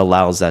that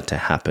allows that to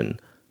happen.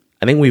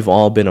 I think we've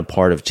all been a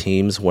part of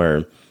teams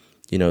where,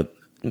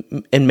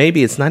 and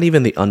maybe it's not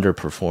even the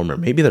underperformer.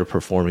 Maybe they're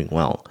performing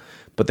well.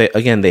 But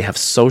they have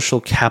social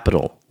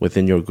capital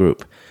within your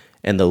group.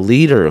 And the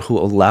leader who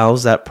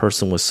allows that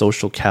person with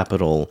social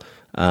capital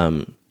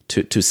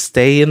to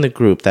stay in the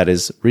group that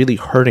is really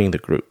hurting the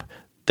group.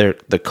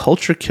 The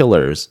culture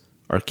killers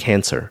are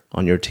cancer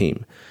on your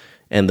team.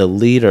 And the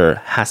leader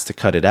has to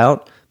cut it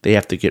out. They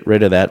have to get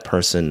rid of that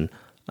person.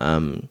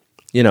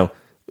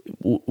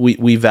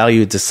 We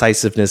value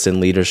decisiveness in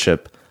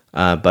leadership,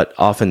 but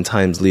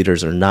oftentimes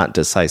leaders are not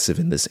decisive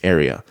in this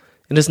area.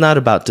 And it's not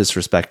about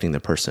disrespecting the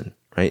person,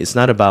 right? It's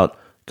not about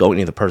going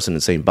to the person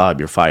and saying, Bob,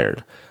 you're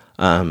fired.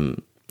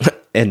 And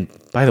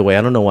by the way,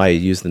 I don't know why I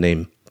use the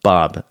name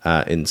Bob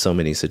in so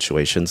many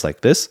situations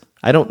like this.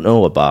 I don't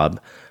know a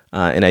Bob,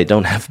 and I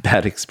don't have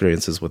bad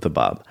experiences with a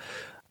Bob.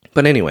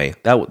 But anyway,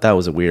 that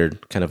was a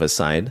weird kind of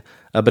aside.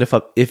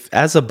 But if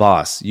as a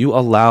boss, you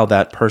allow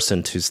that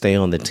person to stay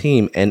on the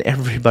team and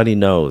everybody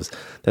knows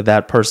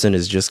that person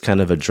is just kind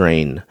of a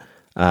drain,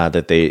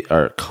 that they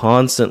are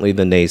constantly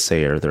the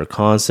naysayer, they're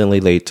constantly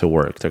late to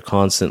work, they're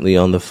constantly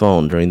on the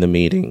phone during the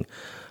meeting.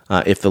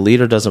 If the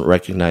leader doesn't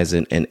recognize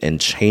it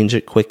and change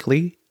it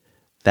quickly,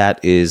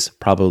 that is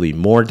probably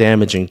more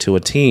damaging to a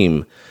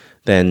team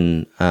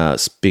than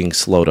being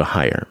slow to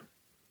hire.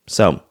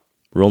 So,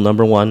 rule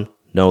number 1,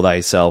 know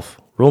thyself.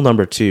 Rule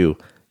number 2,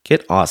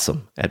 get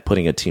awesome at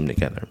putting a team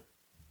together.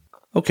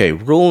 Okay,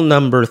 rule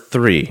number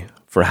 3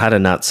 for how to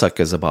not suck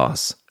as a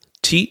boss.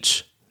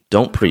 Teach,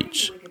 don't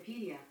preach.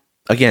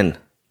 Again,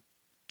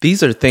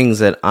 these are things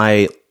that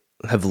I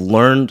have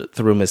learned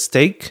through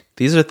mistake.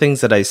 These are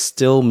things that I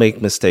still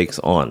make mistakes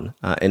on.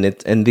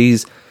 And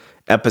these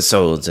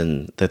episodes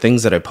and the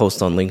things that I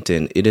post on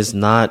LinkedIn, it is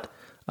not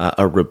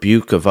a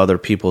rebuke of other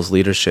people's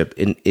leadership.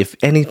 And if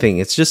anything,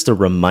 it's just a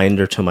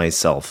reminder to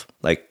myself.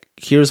 Like,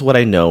 here's what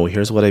I know.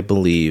 Here's what I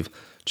believe.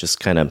 Just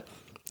kind of,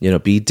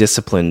 be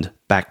disciplined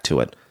back to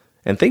it.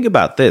 And think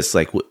about this.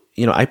 Like,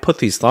 I put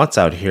these thoughts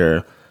out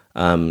here.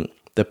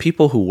 The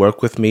people who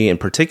work with me, and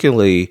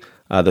particularly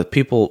the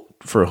people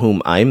for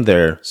whom I'm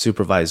their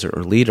supervisor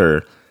or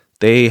leader,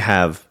 they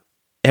have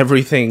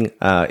everything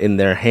in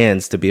their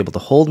hands to be able to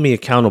hold me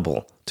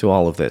accountable to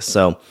all of this.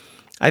 So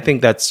I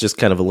think that's just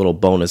kind of a little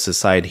bonus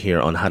aside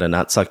here on how to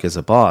not suck as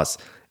a boss,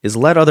 is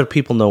let other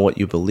people know what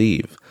you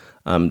believe.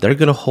 They're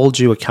going to hold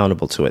you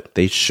accountable to it.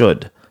 They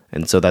should.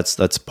 And so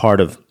that's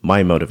part of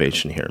my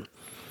motivation here.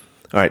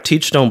 All right,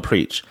 teach, don't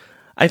preach.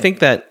 I think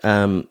that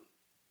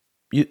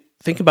you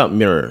think about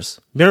mirrors.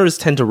 Mirrors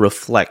tend to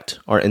reflect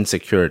our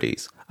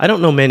insecurities. I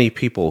don't know many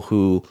people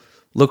who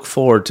look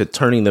forward to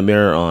turning the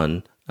mirror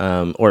on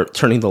or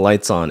turning the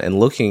lights on and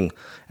looking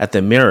at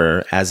the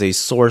mirror as a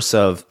source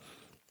of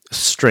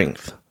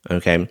strength.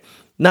 Okay,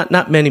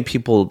 not many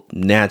people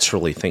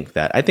naturally think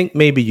that. I think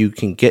maybe you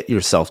can get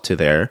yourself to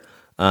there.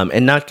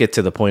 And not get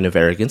to the point of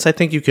arrogance. I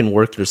think you can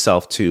work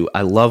yourself to,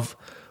 I love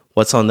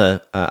what's on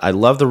I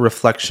love the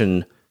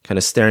reflection kind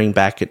of staring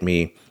back at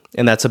me.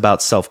 And that's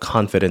about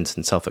self-confidence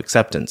and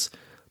self-acceptance.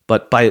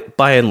 But by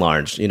and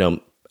large,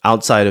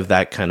 outside of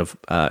that kind of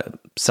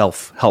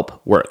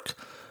self-help work,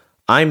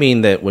 I mean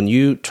that when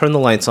you turn the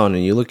lights on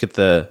and you look at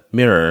the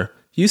mirror,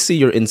 you see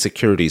your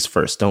insecurities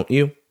first, don't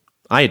you?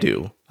 I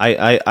do.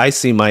 I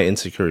see my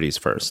insecurities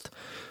first.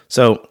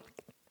 So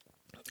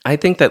I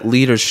think that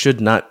leaders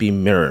should not be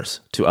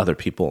mirrors to other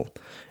people.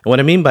 And what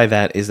I mean by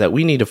that is that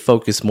we need to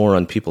focus more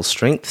on people's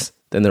strengths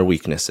than their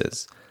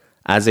weaknesses.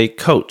 As a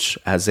coach,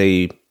 as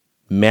a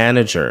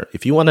manager,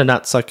 if you want to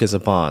not suck as a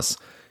boss,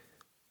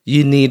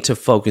 you need to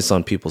focus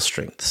on people's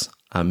strengths.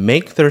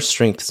 Make their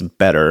strengths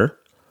better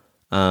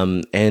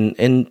and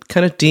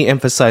kind of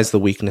de-emphasize the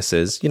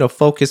weaknesses.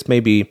 Focus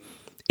maybe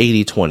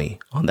 80-20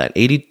 on that.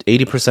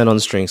 80% on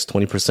strengths,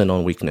 20%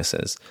 on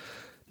weaknesses.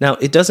 Now,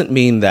 it doesn't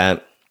mean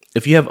that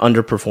if you have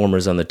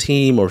underperformers on the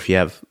team, or if you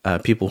have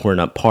people who are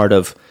not part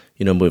of,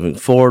 moving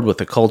forward with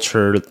the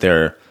culture,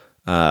 they're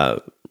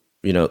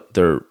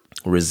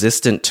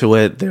resistant to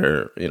it.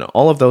 They're,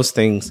 all of those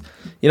things.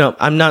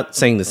 I'm not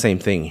saying the same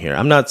thing here.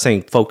 I'm not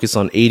saying focus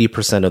on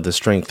 80% of the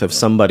strength of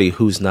somebody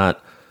who's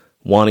not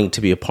wanting to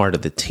be a part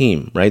of the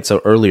team, right?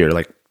 So earlier,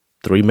 like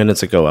 3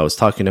 minutes ago, I was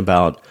talking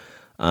about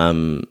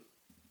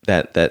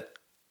that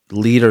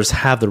leaders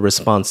have the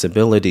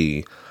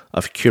responsibility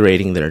of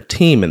curating their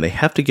team, and they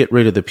have to get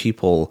rid of the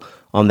people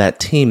on that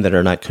team that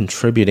are not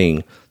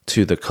contributing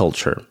to the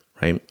culture,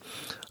 right?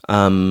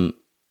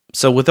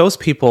 So with those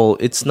people,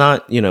 it's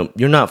not,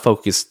 you're not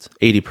focused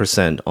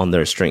 80% on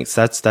their strengths.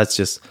 That's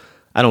just,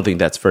 I don't think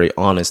that's very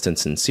honest and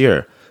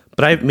sincere.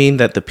 But I mean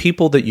that the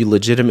people that you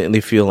legitimately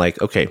feel like,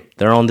 okay,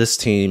 they're on this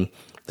team,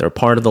 they're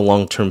part of the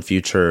long-term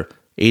future,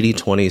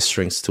 80-20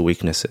 strengths to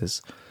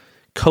weaknesses.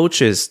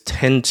 Coaches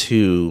tend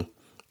to,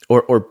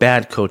 or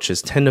bad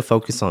coaches tend to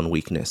focus on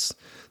weakness.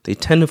 They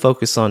tend to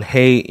focus on,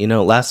 hey,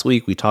 last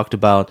week we talked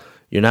about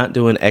you're not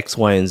doing X,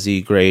 Y, and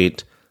Z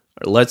great.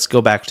 Let's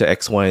go back to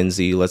X, Y, and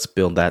Z. Let's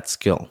build that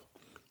skill.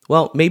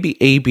 Well, maybe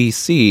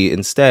ABC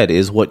instead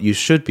is what you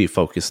should be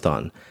focused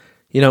on.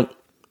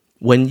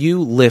 When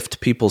you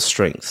lift people's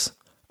strengths,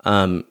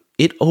 and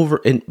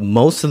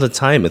most of the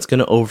time it's going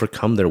to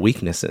overcome their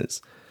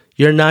weaknesses.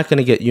 You're not going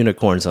to get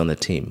unicorns on the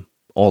team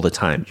all the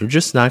time. You're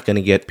just not going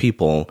to get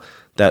people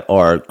that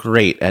are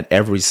great at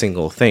every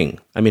single thing.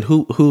 I mean,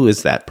 who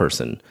is that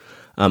person?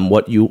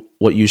 What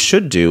you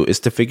should do is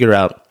to figure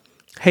out,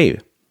 hey,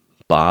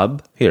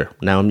 Bob,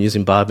 now I'm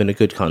using Bob in a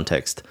good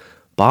context.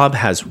 Bob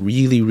has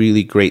really,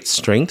 really great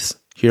strengths.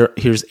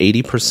 Here's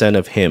 80%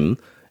 of him,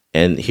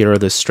 and here are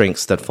the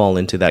strengths that fall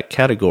into that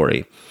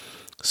category.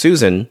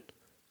 Susan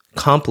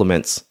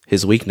complements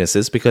his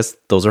weaknesses because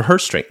those are her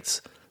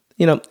strengths.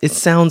 It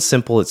sounds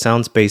simple, it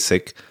sounds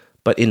basic,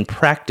 but in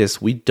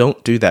practice, we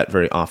don't do that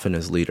very often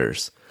as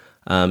leaders.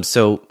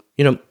 So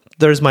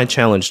there's my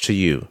challenge to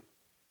you.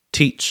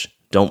 Teach,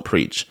 don't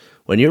preach.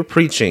 When you're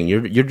preaching,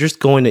 you're just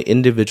going to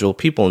individual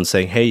people and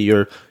saying, hey,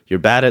 you're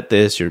bad at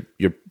this,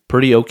 you're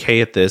pretty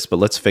okay at this, but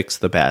let's fix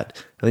the bad.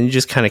 And then you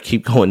just kind of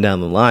keep going down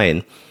the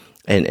line,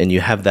 and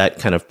you have that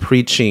kind of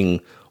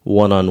preaching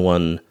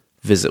one-on-one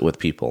visit with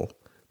people.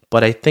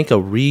 But I think a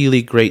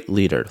really great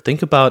leader,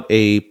 think about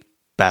a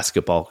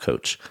basketball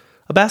coach.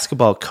 A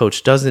basketball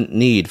coach doesn't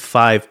need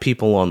 5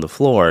 people on the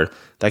floor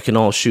that can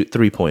all shoot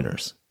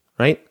 3-pointers,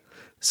 right?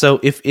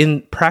 So if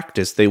in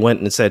practice they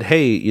went and said,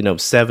 hey,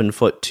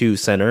 7'2"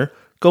 center,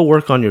 go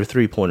work on your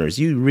 3-pointers.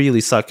 You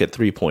really suck at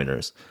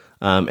 3-pointers.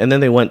 And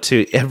then they went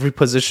to every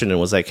position and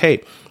was like,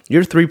 hey,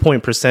 your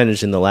 3-point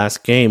percentage in the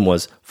last game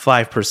was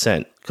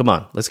 5%. Come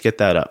on, let's get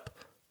that up,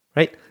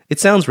 right? It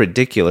sounds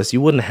ridiculous. You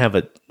wouldn't have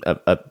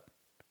a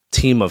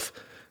team of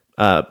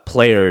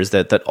players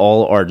that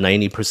all are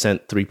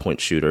 90% 3-point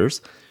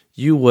shooters.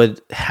 You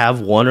would have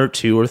 1 or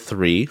 2 or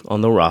 3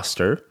 on the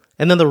roster,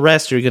 and then the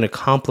rest, you're going to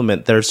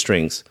complement their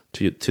strengths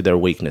to their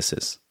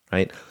weaknesses,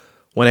 right?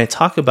 When I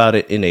talk about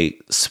it in a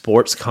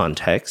sports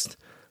context,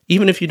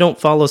 even if you don't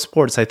follow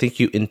sports, I think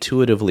you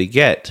intuitively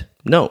get,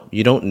 no,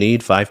 you don't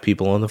need 5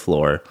 people on the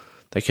floor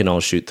that can all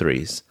shoot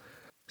threes.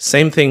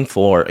 Same thing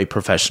for a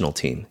professional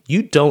team.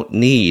 You don't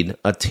need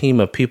a team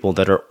of people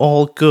that are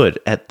all good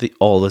at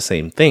all the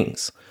same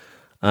things.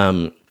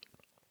 So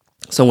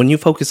when you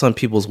focus on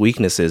people's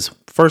weaknesses,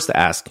 first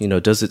ask,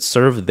 does it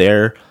serve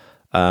their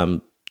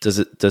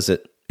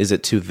is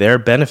it to their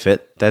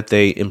benefit that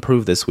they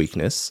improve this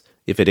weakness?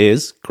 If it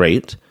is,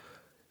 great.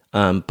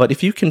 But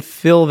if you can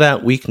fill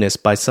that weakness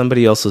by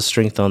somebody else's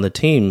strength on the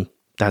team,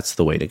 that's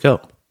the way to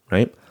go,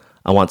 right?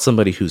 I want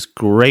somebody who's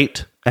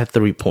great at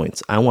 3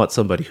 points. I want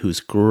somebody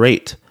who's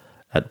great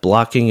at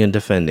blocking and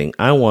defending.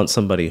 I want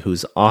somebody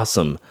who's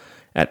awesome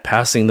at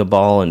passing the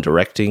ball and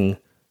directing,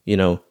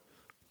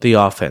 the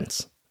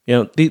offense.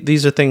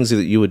 These are things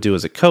that you would do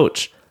as a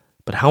coach,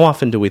 but how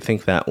often do we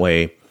think that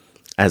way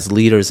as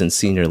leaders in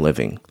senior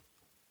living?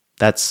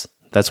 That's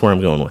where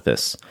I'm going with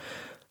this.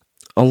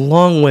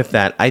 Along with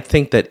that, I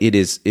think that it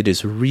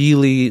is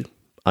really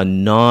a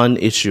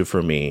non-issue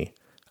for me.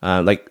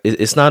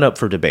 It's not up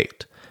for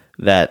debate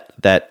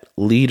that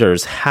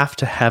leaders have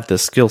to have the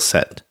skill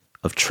set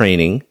of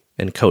training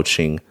and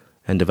coaching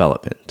and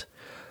development.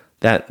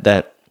 That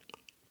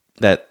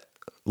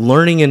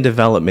learning and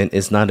development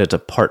is not a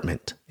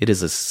department. It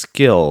is a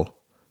skill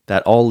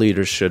that all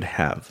leaders should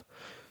have.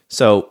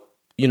 So,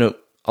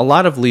 a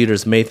lot of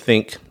leaders may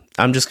think,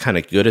 I'm just kind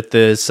of good at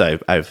this.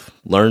 I've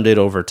learned it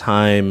over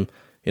time.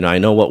 I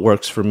know what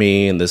works for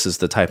me, and this is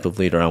the type of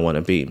leader I want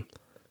to be.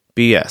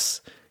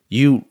 BS.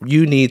 You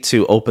need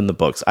to open the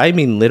books. I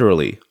mean,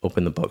 literally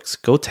open the books.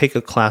 Go take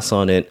a class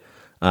on it.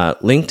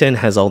 LinkedIn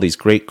has all these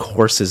great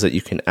courses that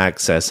you can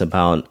access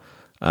about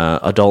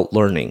adult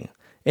learning.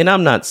 And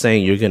I'm not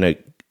saying you're going to,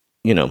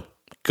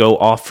 go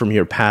off from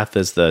your path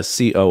as the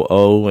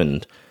COO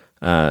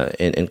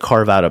and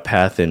carve out a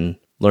path in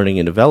learning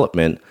and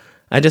development.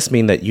 I just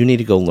mean that you need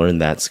to go learn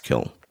that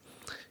skill.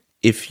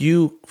 If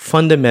you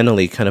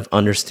fundamentally kind of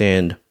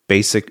understand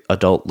basic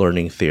adult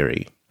learning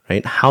theory,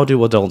 right? How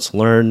do adults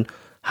learn?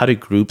 How do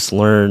groups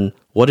learn?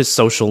 What is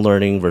social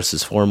learning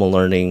versus formal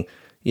learning?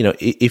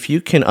 If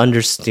you can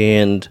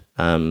understand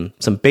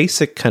some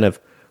basic kind of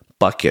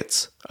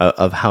buckets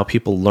of how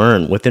people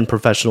learn within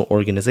professional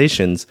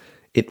organizations,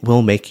 it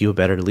will make you a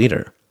better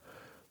leader.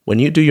 When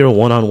you do your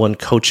one-on-one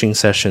coaching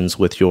sessions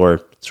with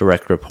your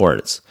direct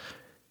reports,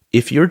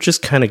 if you're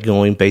just kind of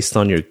going based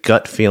on your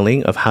gut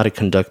feeling of how to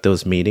conduct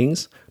those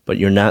meetings, but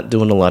you're not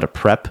doing a lot of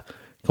prep,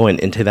 going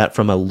into that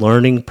from a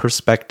learning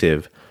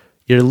perspective,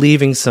 you're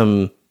leaving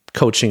some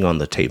coaching on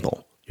the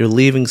table. You're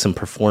leaving some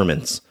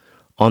performance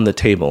on the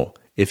table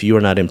if you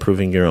are not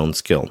improving your own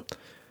skill.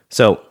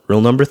 So,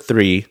 rule number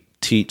 3,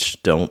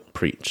 teach, don't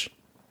preach.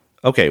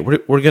 Okay, we're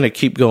going to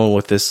keep going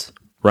with this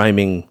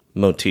rhyming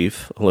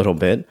motif a little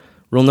bit.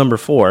 Rule number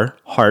 4,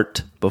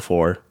 heart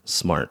before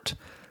smart.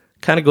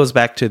 Kind of goes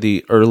back to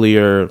the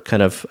earlier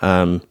kind of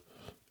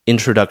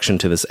introduction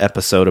to this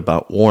episode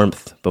about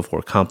warmth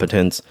before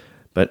competence.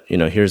 But,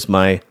 here's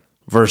my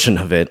version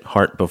of it,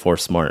 heart before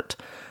smart.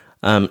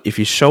 If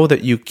you show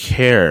that you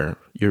care,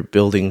 you're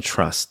building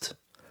trust.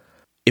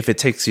 If it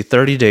takes you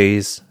 30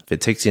 days, if it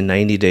takes you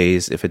 90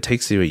 days, if it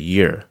takes you a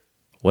year,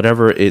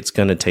 whatever it's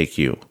going to take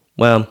you,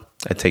 well,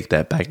 I take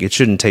that back. It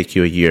shouldn't take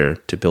you a year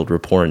to build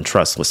rapport and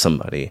trust with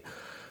somebody.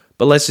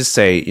 But let's just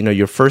say,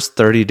 your first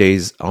 30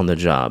 days on the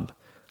job,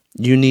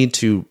 you need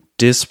to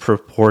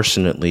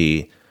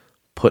disproportionately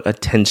put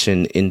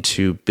attention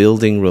into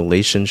building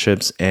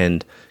relationships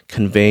and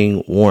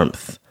conveying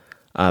warmth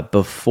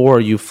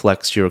before you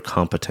flex your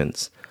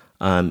competence.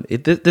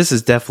 This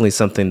is definitely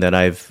something that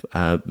I've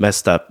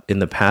messed up in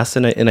the past,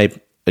 and I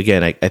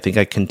think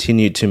I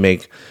continue to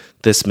make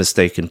this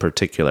mistake in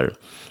particular.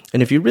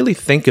 And if you really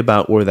think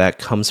about where that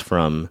comes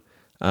from,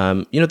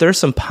 there are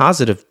some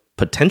positive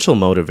potential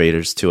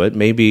motivators to it.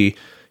 Maybe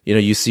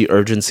you see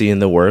urgency in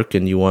the work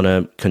and you want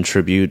to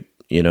contribute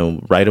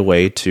right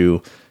away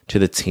to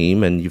the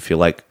team, and you feel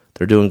like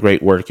they're doing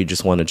great work. You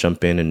just want to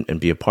jump in and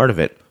be a part of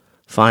it.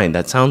 Fine,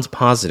 that sounds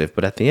positive.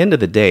 But at the end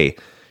of the day,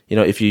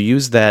 if you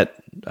use that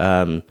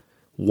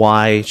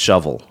why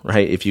shovel,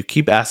 right? If you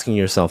keep asking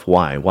yourself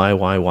why,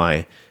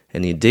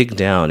 and you dig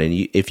down,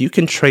 and if you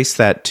can trace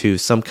that to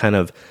some kind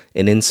of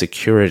an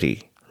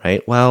insecurity,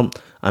 right? Well,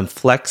 I'm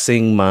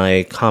flexing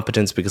my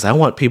competence because I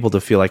want people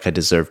to feel like I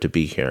deserve to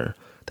be here.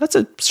 That's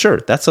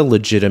a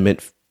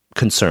legitimate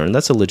concern.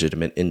 That's a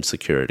legitimate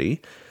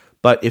insecurity.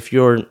 But if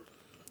you're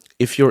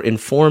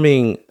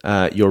informing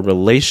your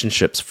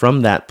relationships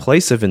from that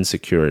place of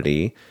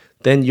insecurity,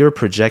 then you're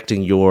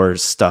projecting your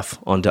stuff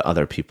onto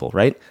other people,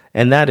 right?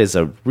 And that is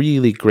a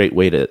really great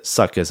way to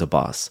suck as a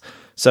boss.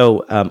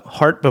 So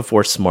heart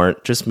before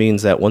smart just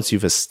means that once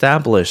you've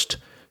established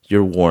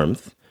your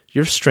warmth,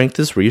 your strength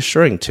is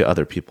reassuring to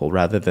other people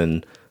rather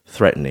than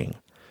threatening.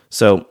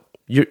 So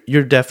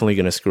you're definitely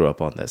going to screw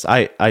up on this.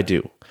 I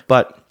do.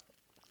 But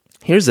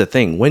here's the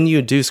thing. When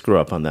you do screw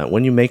up on that,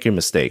 when you make your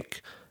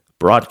mistake,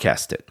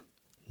 broadcast it.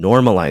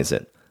 Normalize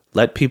it.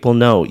 Let people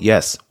know,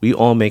 yes, we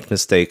all make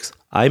mistakes.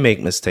 I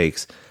make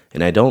mistakes.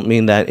 And I don't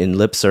mean that in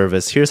lip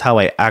service. Here's how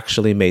I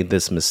actually made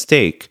this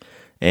mistake.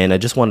 And I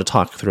just want to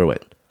talk through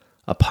it.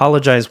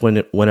 Apologize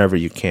whenever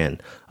you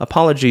can.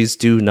 Apologies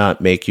do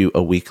not make you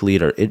a weak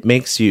leader. It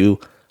makes you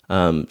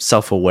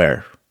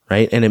self-aware,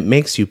 right? And it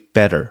makes you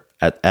better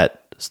at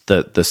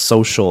the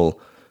social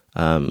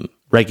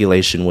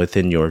regulation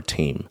within your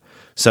team.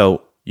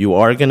 So you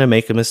are going to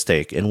make a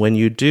mistake. And when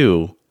you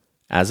do,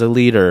 as a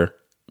leader,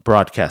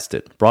 broadcast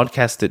it.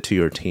 Broadcast it to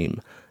your team.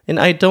 And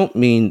I don't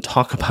mean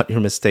talk about your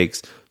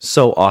mistakes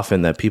so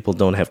often that people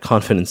don't have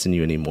confidence in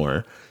you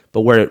anymore,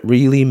 but where it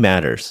really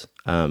matters.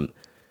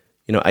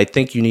 I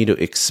think you need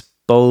to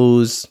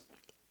expose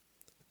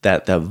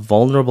that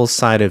vulnerable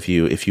side of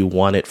you if you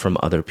want it from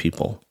other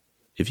people.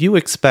 If you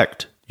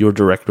expect your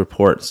direct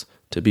reports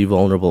to be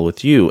vulnerable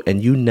with you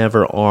and you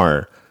never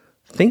are,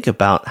 think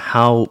about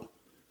how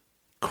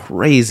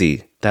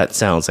crazy that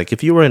sounds. Like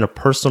if you were in a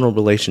personal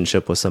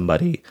relationship with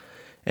somebody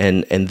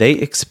and they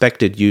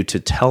expected you to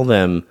tell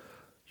them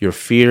your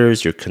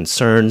fears, your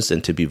concerns,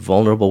 and to be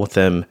vulnerable with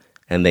them,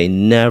 and they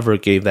never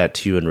gave that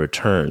to you in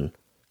return,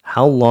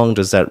 how long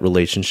does that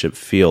relationship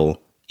feel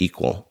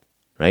equal,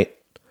 right?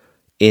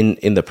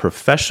 In the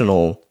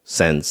professional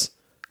sense,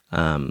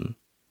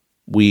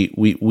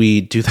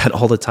 we do that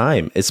all the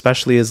time,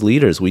 especially as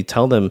leaders. We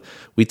tell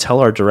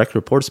our direct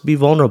reports, be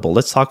vulnerable.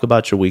 Let's talk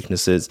about your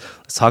weaknesses.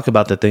 Let's talk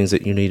about the things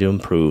that you need to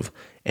improve.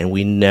 And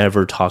we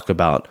never talk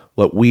about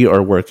what we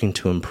are working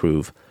to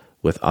improve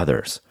with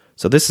others.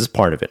 So this is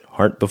part of it,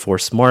 heart before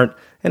smart,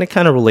 and it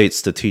kind of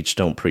relates to teach,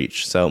 don't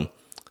preach. So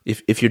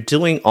if you're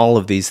doing all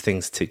of these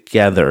things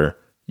together,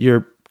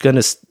 you're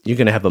gonna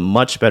have a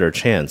much better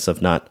chance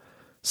of not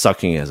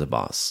sucking as a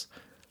boss.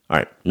 All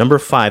right, number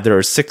 5, there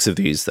are 6 of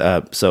these,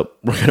 so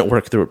we're going to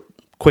work through it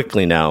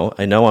quickly now.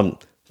 I know I'm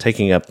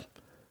taking up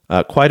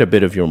quite a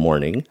bit of your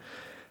morning.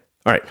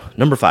 All right,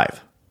 number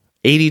 5,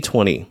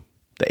 80-20,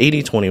 the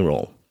 80-20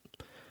 rule.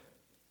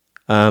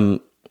 I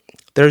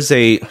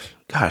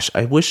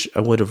wish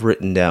I would have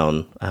written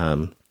down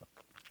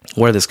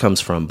where this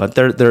comes from, but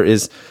there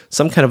is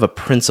some kind of a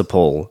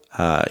principle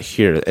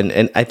here,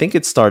 and I think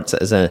it starts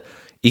as an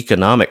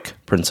economic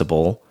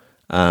principle,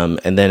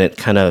 and then it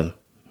kind of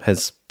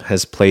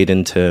has played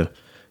into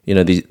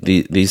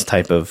these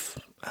type of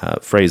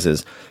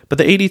phrases. But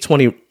the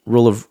 80-20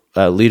 rule of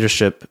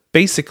leadership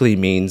basically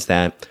means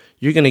that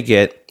you're going to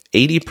get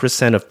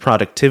 80% of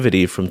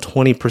productivity from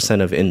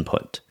 20% of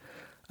input.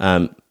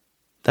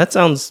 That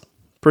sounds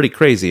pretty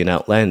crazy and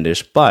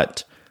outlandish,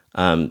 but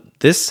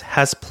this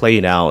has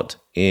played out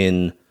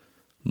in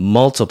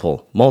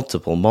multiple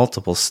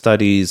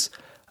studies.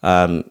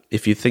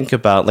 If you think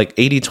about like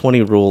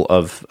 80-20 rule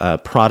of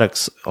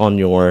products on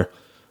your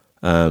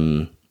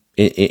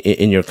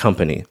in your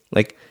company,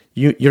 like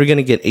you're going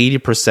to get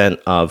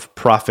 80% of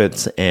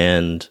profits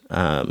and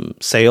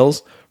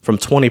sales from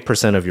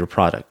 20% of your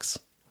products,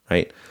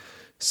 right?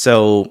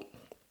 So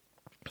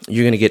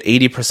you're going to get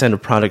 80%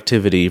 of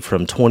productivity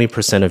from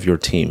 20% of your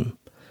team.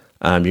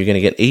 You're going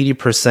to get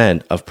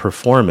 80% of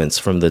performance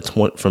from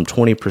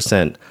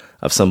 20%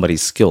 of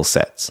somebody's skill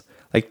sets.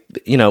 Like,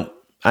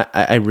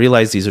 I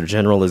realize these are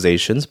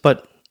generalizations,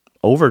 but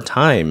over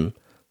time,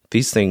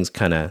 these things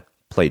kind of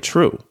play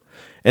true.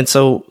 And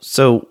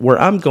so where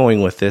I'm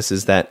going with this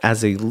is that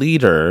as a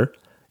leader,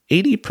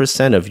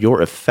 80% of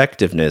your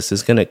effectiveness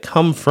is going to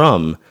come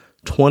from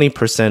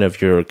 20%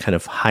 of your kind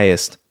of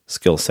highest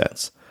skill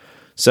sets.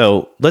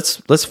 So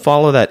let's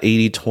follow that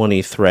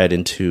 80-20 thread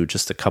into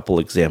just a couple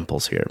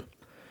examples here.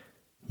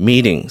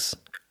 Meetings.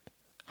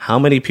 How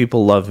many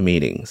people love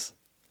meetings?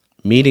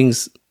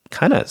 Meetings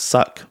kind of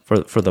suck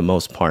for the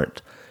most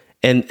part.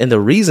 And the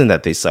reason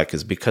that they suck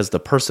is because the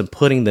person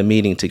putting the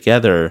meeting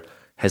together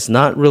has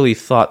not really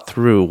thought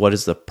through what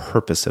is the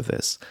purpose of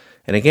this.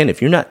 And again,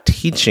 if you're not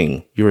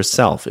teaching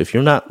yourself, if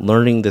you're not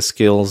learning the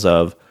skills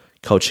of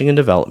coaching and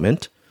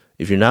development,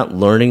 if you're not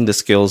learning the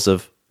skills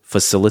of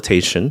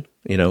facilitation,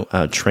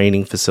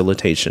 training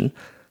facilitation,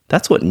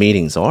 that's what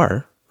meetings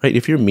are, right?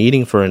 If you're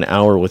meeting for an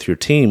hour with your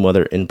team,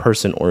 whether in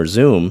person or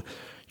Zoom,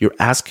 you're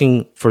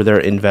asking for their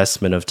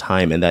investment of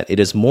time and that it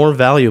is more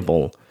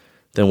valuable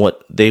than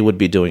what they would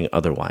be doing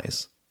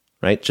otherwise,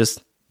 right?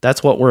 Just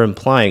that's what we're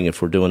implying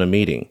if we're doing a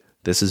meeting.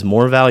 This is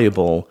more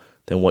valuable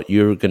than what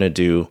you're going to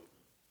do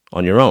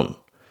on your own.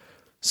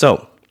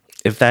 So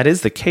if that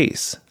is the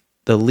case,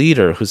 the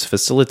leader who's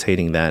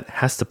facilitating that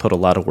has to put a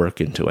lot of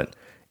work into it.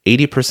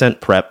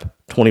 80% prep,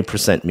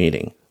 20%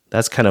 meeting.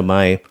 That's kind of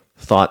my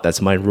thought.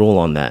 That's my rule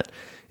on that,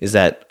 is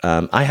that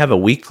I have a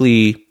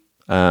weekly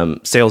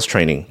sales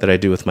training that I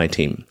do with my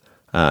team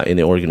in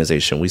the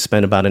organization. We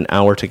spend about an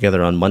hour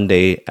together on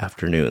Monday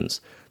afternoons.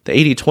 The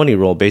 80-20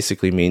 rule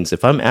basically means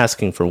if I'm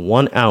asking for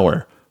 1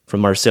 hour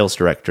from our sales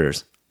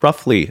directors,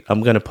 roughly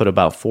I'm going to put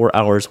about 4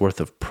 hours worth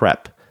of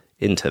prep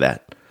into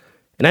that.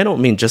 And I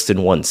don't mean just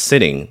in one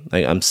sitting.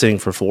 Like I'm sitting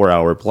for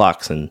 4-hour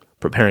blocks and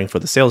preparing for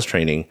the sales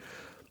training,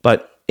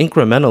 but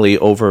incrementally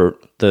over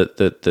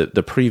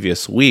the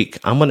previous week,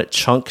 I'm going to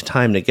chunk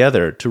time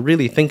together to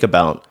really think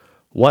about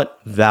what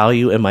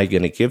value am I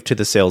going to give to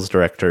the sales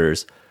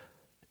directors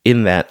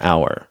in that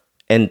hour.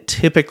 And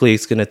typically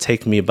it's going to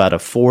take me about a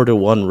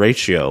 4-to-1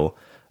 ratio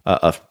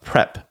of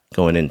prep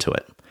going into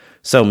it.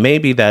 So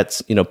maybe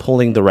that's,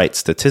 pulling the right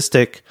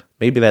statistic.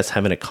 Maybe that's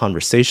having a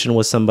conversation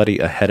with somebody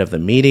ahead of the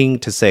meeting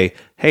to say,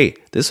 hey,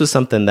 this was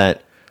something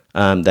that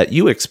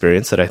you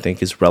experienced that I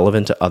think is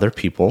relevant to other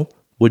people.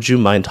 Would you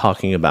mind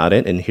talking about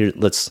it? And here,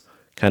 let's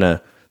kind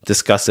of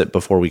discuss it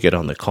before we get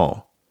on the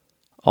call.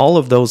 All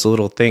of those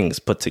little things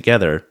put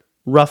together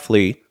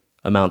roughly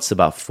amounts to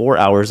about 4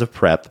 hours of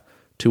prep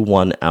to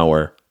 1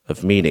 hour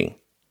of meeting.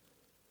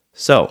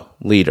 So,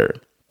 leader,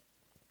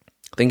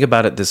 think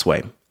about it this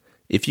way.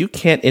 If you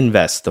can't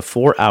invest the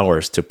 4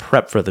 hours to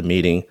prep for the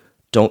meeting,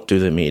 don't do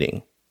the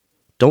meeting.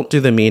 Don't do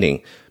the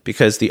meeting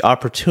because the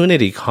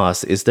opportunity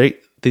cost is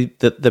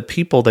the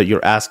people that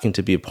you're asking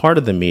to be a part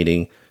of the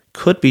meeting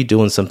could be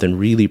doing something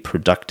really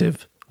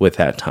productive with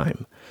that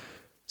time.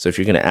 So if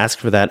you're going to ask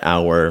for that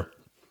hour,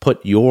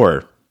 put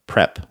your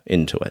prep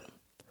into it.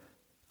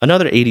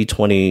 Another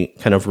 80-20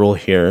 kind of rule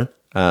here,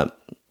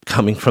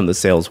 coming from the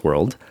sales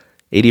world,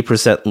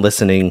 80%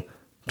 listening,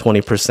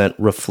 20%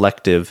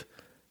 reflective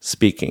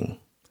speaking.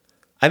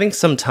 I think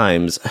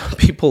sometimes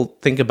people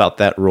think about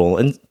that rule,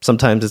 and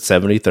sometimes it's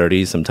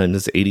 70-30, sometimes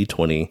it's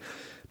 80-20,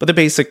 but the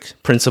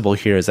basic principle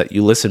here is that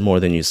you listen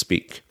more than you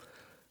speak.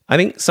 I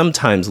think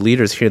sometimes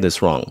leaders hear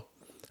this wrong.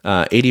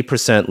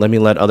 80%, let me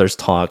let others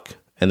talk,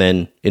 and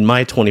then in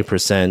my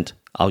 20%,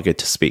 I'll get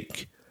to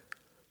speak.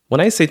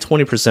 When I say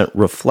 20%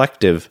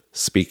 reflective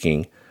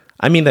speaking,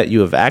 I mean that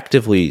you have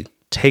actively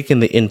taken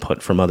the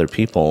input from other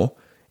people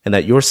and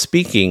that your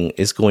speaking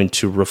is going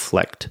to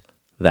reflect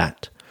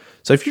that.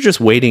 So if you're just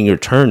waiting your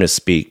turn to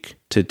speak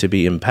to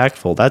be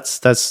impactful,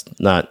 that's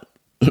not,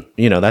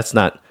 that's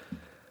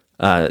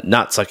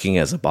not sucking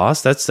as a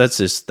boss. That's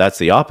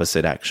the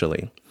opposite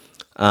actually.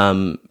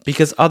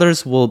 Because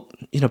others will,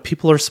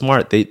 people are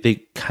smart.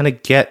 They kind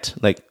of get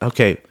like,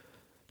 okay,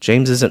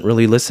 James isn't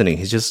really listening.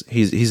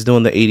 He's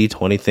doing the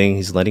 80-20 thing.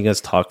 He's letting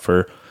us talk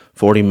for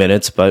 40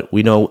 minutes, but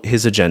we know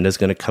his agenda is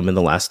going to come in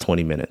the last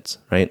 20 minutes,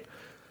 right?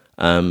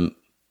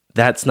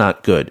 That's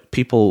not good.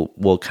 People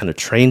will kind of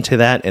train to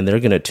that, and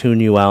they're going to tune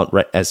you out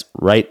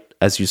right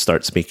as you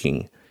start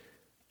speaking.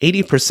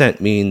 80%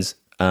 means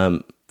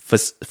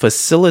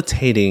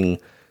facilitating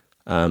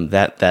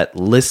that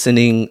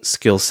listening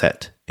skill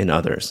set in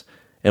others.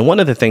 And one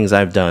of the things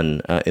I've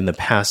done in the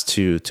past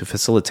to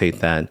facilitate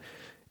that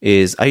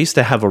is I used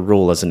to have a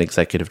rule as an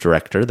executive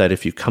director that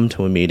if you come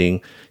to a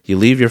meeting, you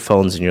leave your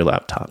phones and your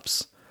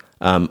laptops.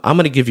 I'm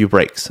going to give you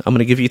breaks. I'm going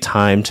to give you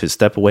time to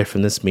step away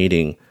from this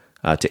meeting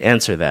to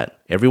answer that.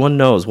 Everyone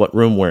knows what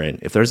room we're in.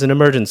 If there's an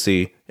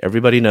emergency,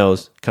 everybody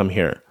knows, come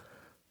here.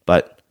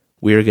 But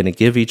we're going to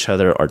give each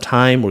other our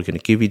time. We're going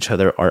to give each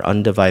other our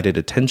undivided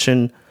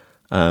attention.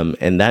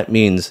 And that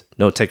means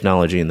no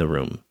technology in the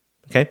room.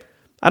 Okay?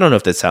 I don't know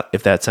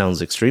if that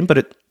sounds extreme, but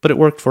it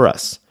worked for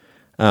us.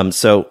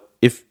 So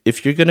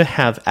if you're going to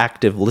have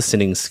active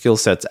listening skill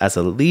sets as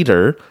a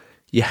leader,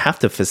 you have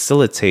to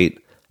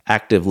facilitate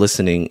active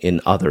listening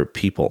in other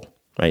people,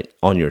 right,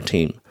 on your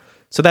team.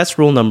 So that's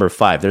rule number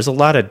 5. There's a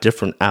lot of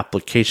different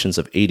applications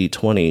of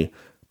 80-20,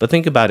 but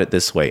think about it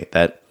this way,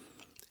 that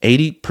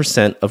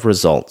 80% of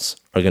results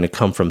are going to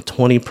come from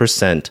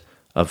 20%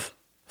 of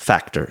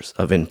factors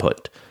of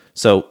input.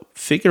 So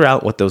figure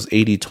out what those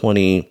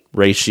 80-20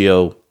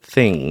 ratio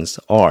things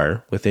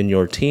are within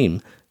your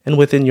team and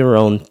within your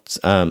own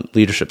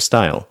leadership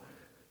style,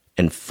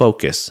 and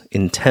focus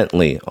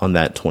intently on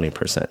that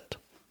 20%.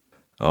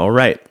 All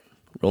right,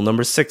 rule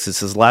number 6,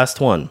 this is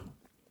last one.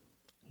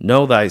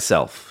 Know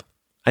thyself.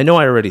 I know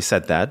I already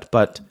said that,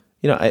 but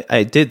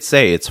I did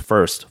say it's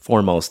first,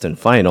 foremost, and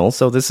final,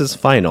 so this is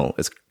final.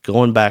 It's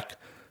going back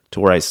to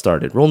where I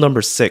started. Rule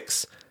number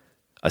 6,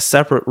 a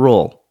separate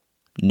rule,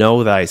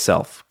 know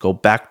thyself. Go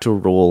back to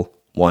rule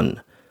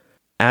 1.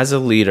 As a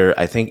leader,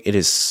 I think it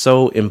is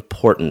so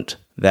important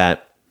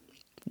that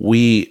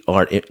we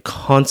are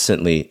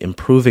constantly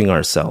improving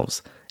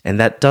ourselves, and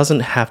that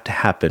doesn't have to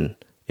happen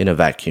in a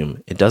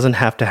vacuum. It doesn't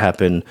have to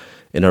happen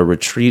in a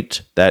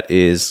retreat that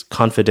is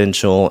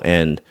confidential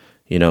and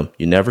you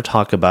never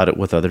talk about it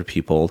with other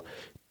people.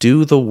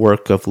 Do the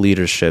work of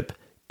leadership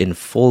in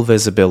full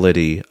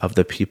visibility of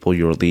the people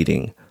you're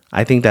leading.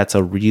 I think that's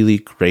a really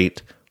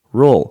great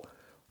role.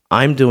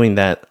 I'm doing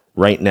that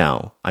right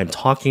now. I'm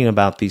talking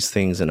about these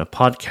things in a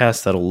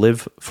podcast that'll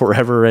live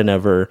forever and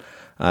ever.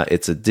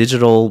 It's a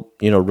digital,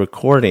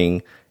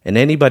 recording, and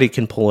anybody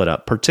can pull it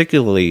up.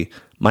 Particularly,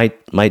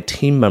 my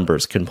team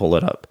members can pull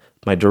it up.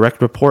 My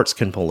direct reports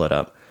can pull it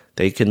up.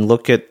 They can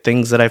look at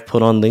things that I've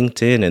put on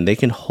LinkedIn, and they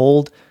can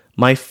hold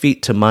my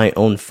feet to my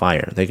own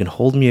fire. They can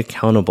hold me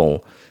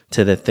accountable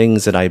to the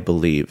things that I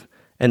believe.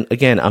 And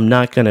again, I'm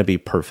not going to be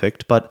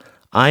perfect, but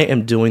I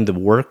am doing the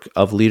work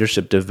of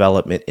leadership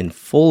development in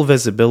full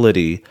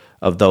visibility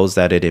of those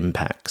that it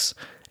impacts.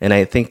 And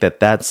I think that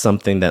that's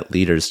something that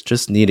leaders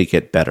just need to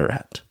get better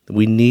at.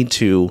 We need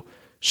to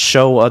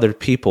show other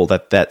people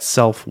that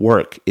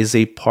self-work is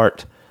a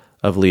part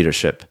of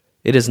leadership.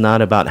 It is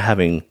not about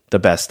having the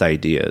best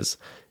ideas.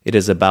 It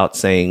is about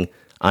saying,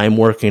 I'm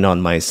working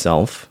on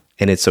myself,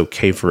 and it's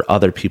okay for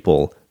other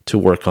people to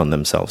work on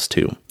themselves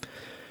too.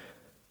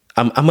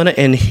 I'm going to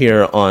end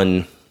here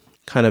on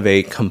kind of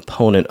a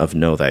component of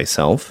know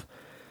thyself.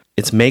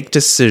 It's make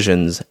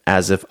decisions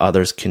as if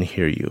others can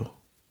hear you.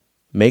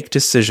 Make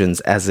decisions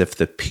as if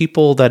the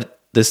people that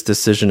this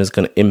decision is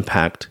going to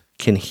impact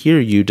can hear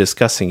you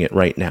discussing it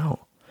right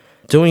now.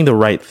 Doing the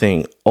right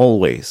thing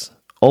always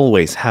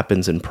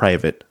happens in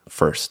private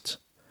first.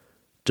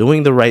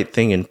 Doing the right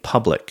thing in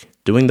public,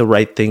 doing the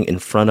right thing in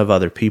front of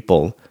other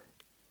people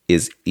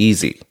is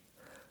easy.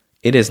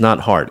 It is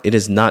not hard. It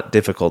is not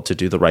difficult to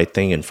do the right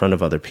thing in front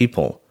of other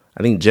people.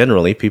 I think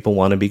generally people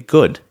want to be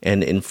good,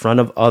 and in front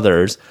of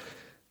others,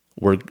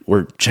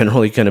 we're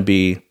generally going to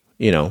be,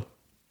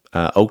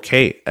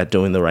 okay at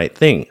doing the right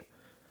thing.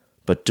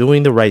 But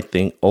doing the right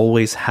thing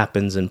always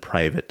happens in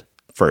private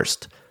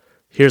first.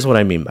 Here's what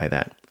I mean by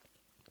that.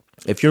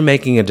 If you're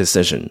making a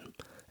decision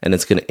and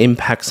it's going to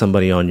impact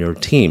somebody on your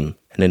team,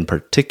 and in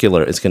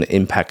particular, it's going to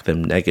impact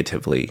them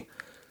negatively,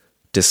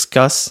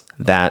 discuss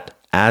that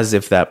as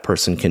if that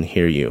person can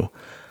hear you.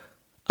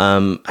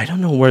 I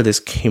don't know where this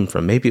came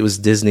from. Maybe it was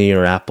Disney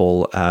or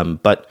Apple,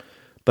 but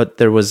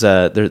there was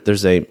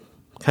there's a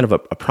kind of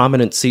a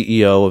prominent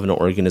CEO of an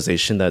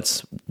organization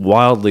that's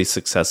wildly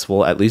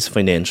successful, at least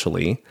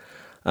financially.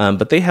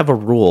 But they have a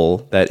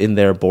rule that in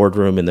their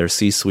boardroom, in their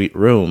C-suite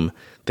room,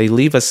 they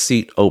leave a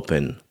seat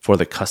open for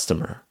the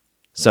customer.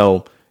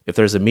 So if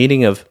there's a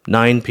meeting of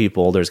 9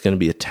 people, there's going to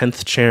be a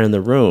 10th chair in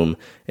the room,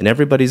 and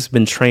everybody's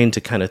been trained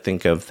to kind of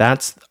think of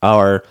that's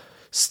our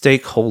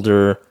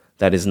stakeholder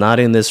that is not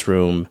in this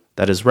room,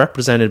 that is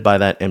represented by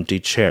that empty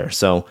chair.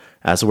 So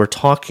as we're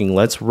talking,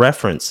 let's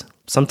reference,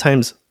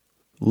 sometimes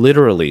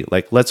literally,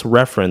 let's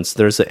reference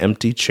there's an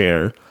empty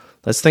chair.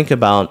 Let's think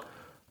about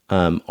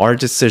our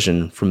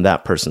decision from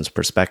that person's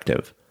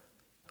perspective.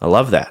 I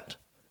love that.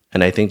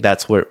 And I think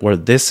that's where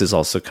this is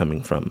also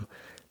coming from.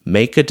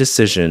 Make a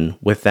decision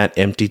with that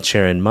empty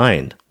chair in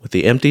mind, with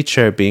the empty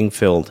chair being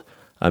filled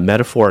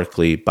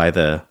metaphorically by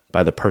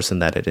the person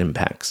that it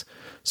impacts.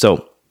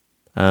 So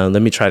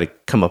let me try to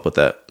come up with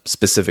a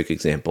specific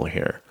example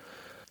here.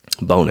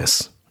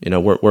 Bonus.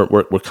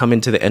 We're coming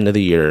to the end of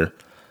the year.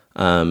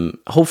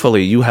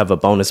 Hopefully you have a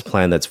bonus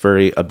plan that's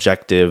very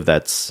objective.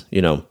 That's,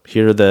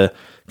 here are the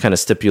kind of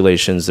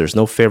stipulations. There's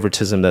no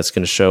favoritism that's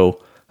going to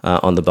show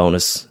on the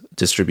bonus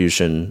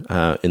distribution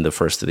in the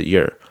first of the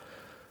year.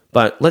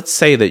 But let's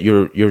say that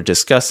you're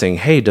discussing,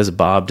 hey, does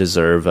Bob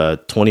deserve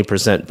a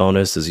 20%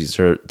 bonus? Does he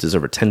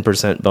deserve a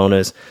 10%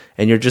 bonus?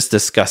 And you're just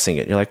discussing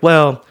it. You're like,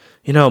 well,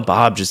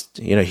 Bob just,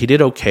 he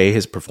did okay.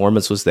 His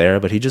performance was there,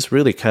 but he just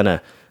really kind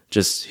of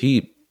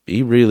he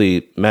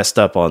really messed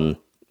up on,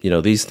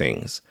 these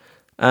things.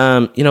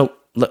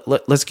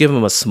 Let's give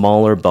him a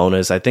smaller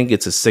bonus. I think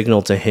it's a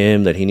signal to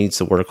him that he needs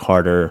to work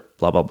harder,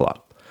 blah, blah,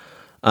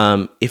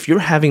 blah. If you're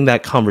having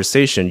that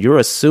conversation, you're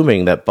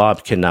assuming that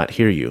Bob cannot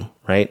hear you,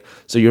 right?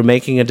 So you're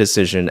making a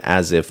decision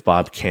as if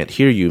Bob can't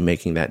hear you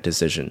making that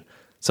decision.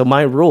 So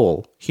my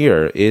rule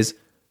here is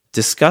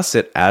discuss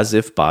it as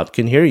if Bob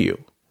can hear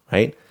you,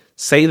 right?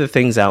 Say the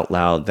things out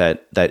loud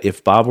that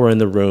if Bob were in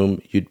the room,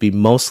 you'd be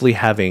mostly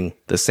having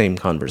the same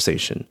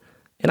conversation.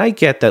 And I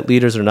get that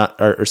leaders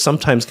are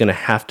sometimes going to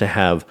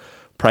have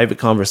private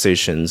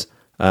conversations,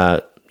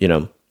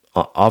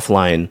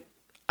 offline.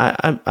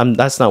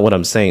 That's not what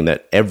I'm saying,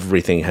 that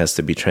everything has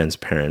to be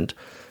transparent,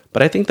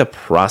 but I think the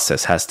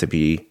process has to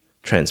be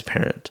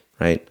transparent,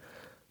 right?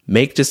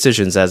 Make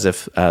decisions as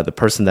if the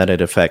person that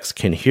it affects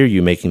can hear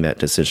you making that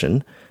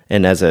decision.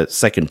 And as a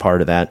second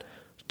part of that,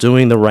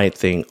 doing the right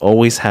thing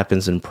always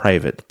happens in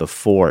private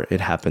before it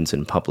happens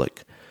in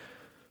public.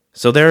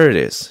 So there it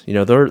is.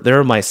 There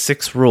are my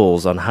 6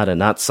 rules on how to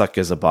not suck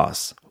as a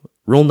boss.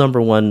 Rule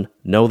number 1,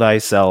 know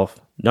thyself.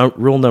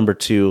 Rule number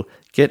 2,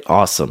 get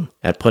awesome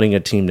at putting a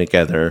team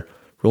together.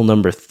 Rule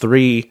number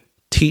 3,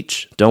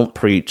 teach, don't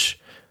preach.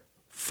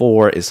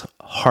 4 is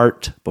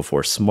heart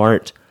before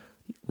smart.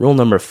 Rule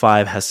number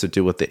 5 has to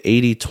do with the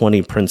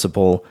 80-20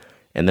 principle.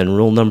 And then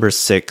rule number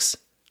 6,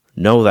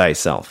 know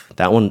thyself.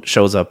 That one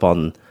shows up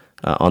on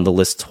the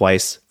list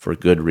twice for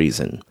good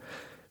reason.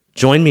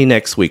 Join me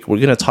next week.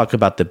 We're going to talk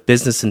about the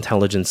business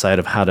intelligence side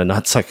of how to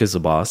not suck as a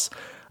boss.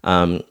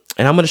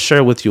 And I'm going to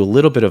share with you a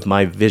little bit of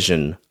my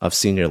vision of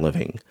senior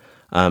living.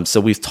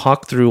 So we've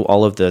talked through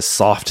all of the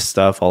soft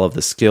stuff, all of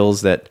the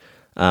skills that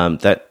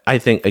I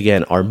think,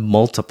 again, are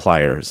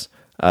multipliers.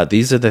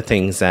 These are the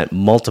things that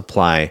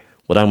multiply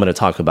what I'm going to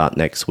talk about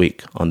next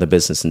week on the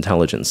business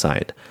intelligence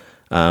side.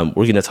 We're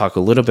going to talk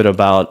a little bit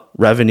about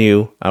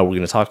revenue. We're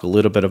going to talk a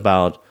little bit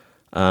about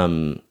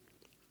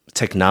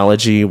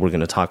technology. We're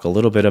going to talk a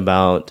little bit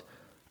about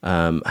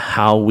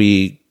how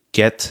we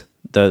get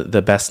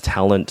the best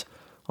talent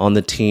on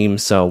the team.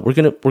 So we're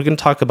gonna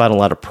talk about a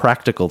lot of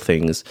practical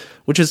things,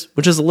 which is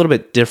a little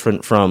bit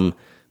different from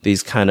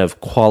these kind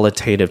of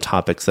qualitative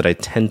topics that I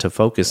tend to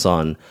focus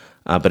on.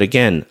 But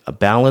again, a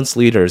balanced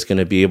leader is going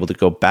to be able to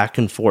go back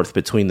and forth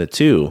between the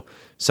two.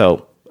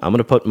 So I'm going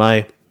to put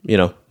my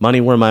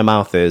money where my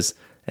mouth is.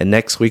 And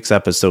next week's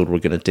episode, we're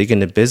going to dig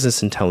into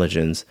business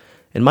intelligence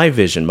and my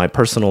vision, my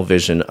personal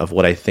vision of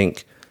what I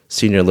think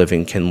senior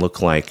living can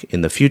look like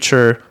in the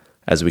future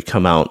as we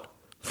come out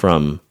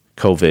from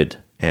COVID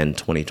and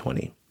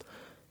 2020.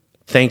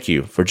 Thank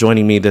you for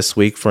joining me this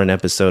week for an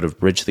episode of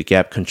Bridge the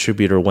Gap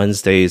Contributor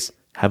Wednesdays.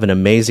 Have an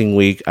amazing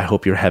week. I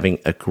hope you're having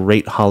a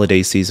great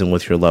holiday season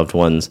with your loved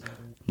ones.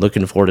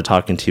 Looking forward to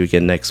talking to you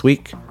again next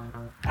week.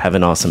 Have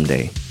an awesome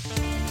day.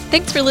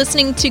 Thanks for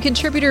listening to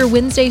Contributor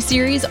Wednesday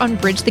series on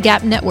Bridge the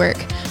Gap Network.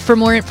 For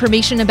more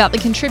information about the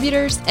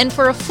contributors and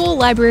for a full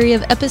library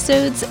of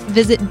episodes,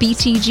 visit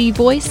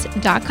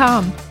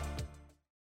btgvoice.com.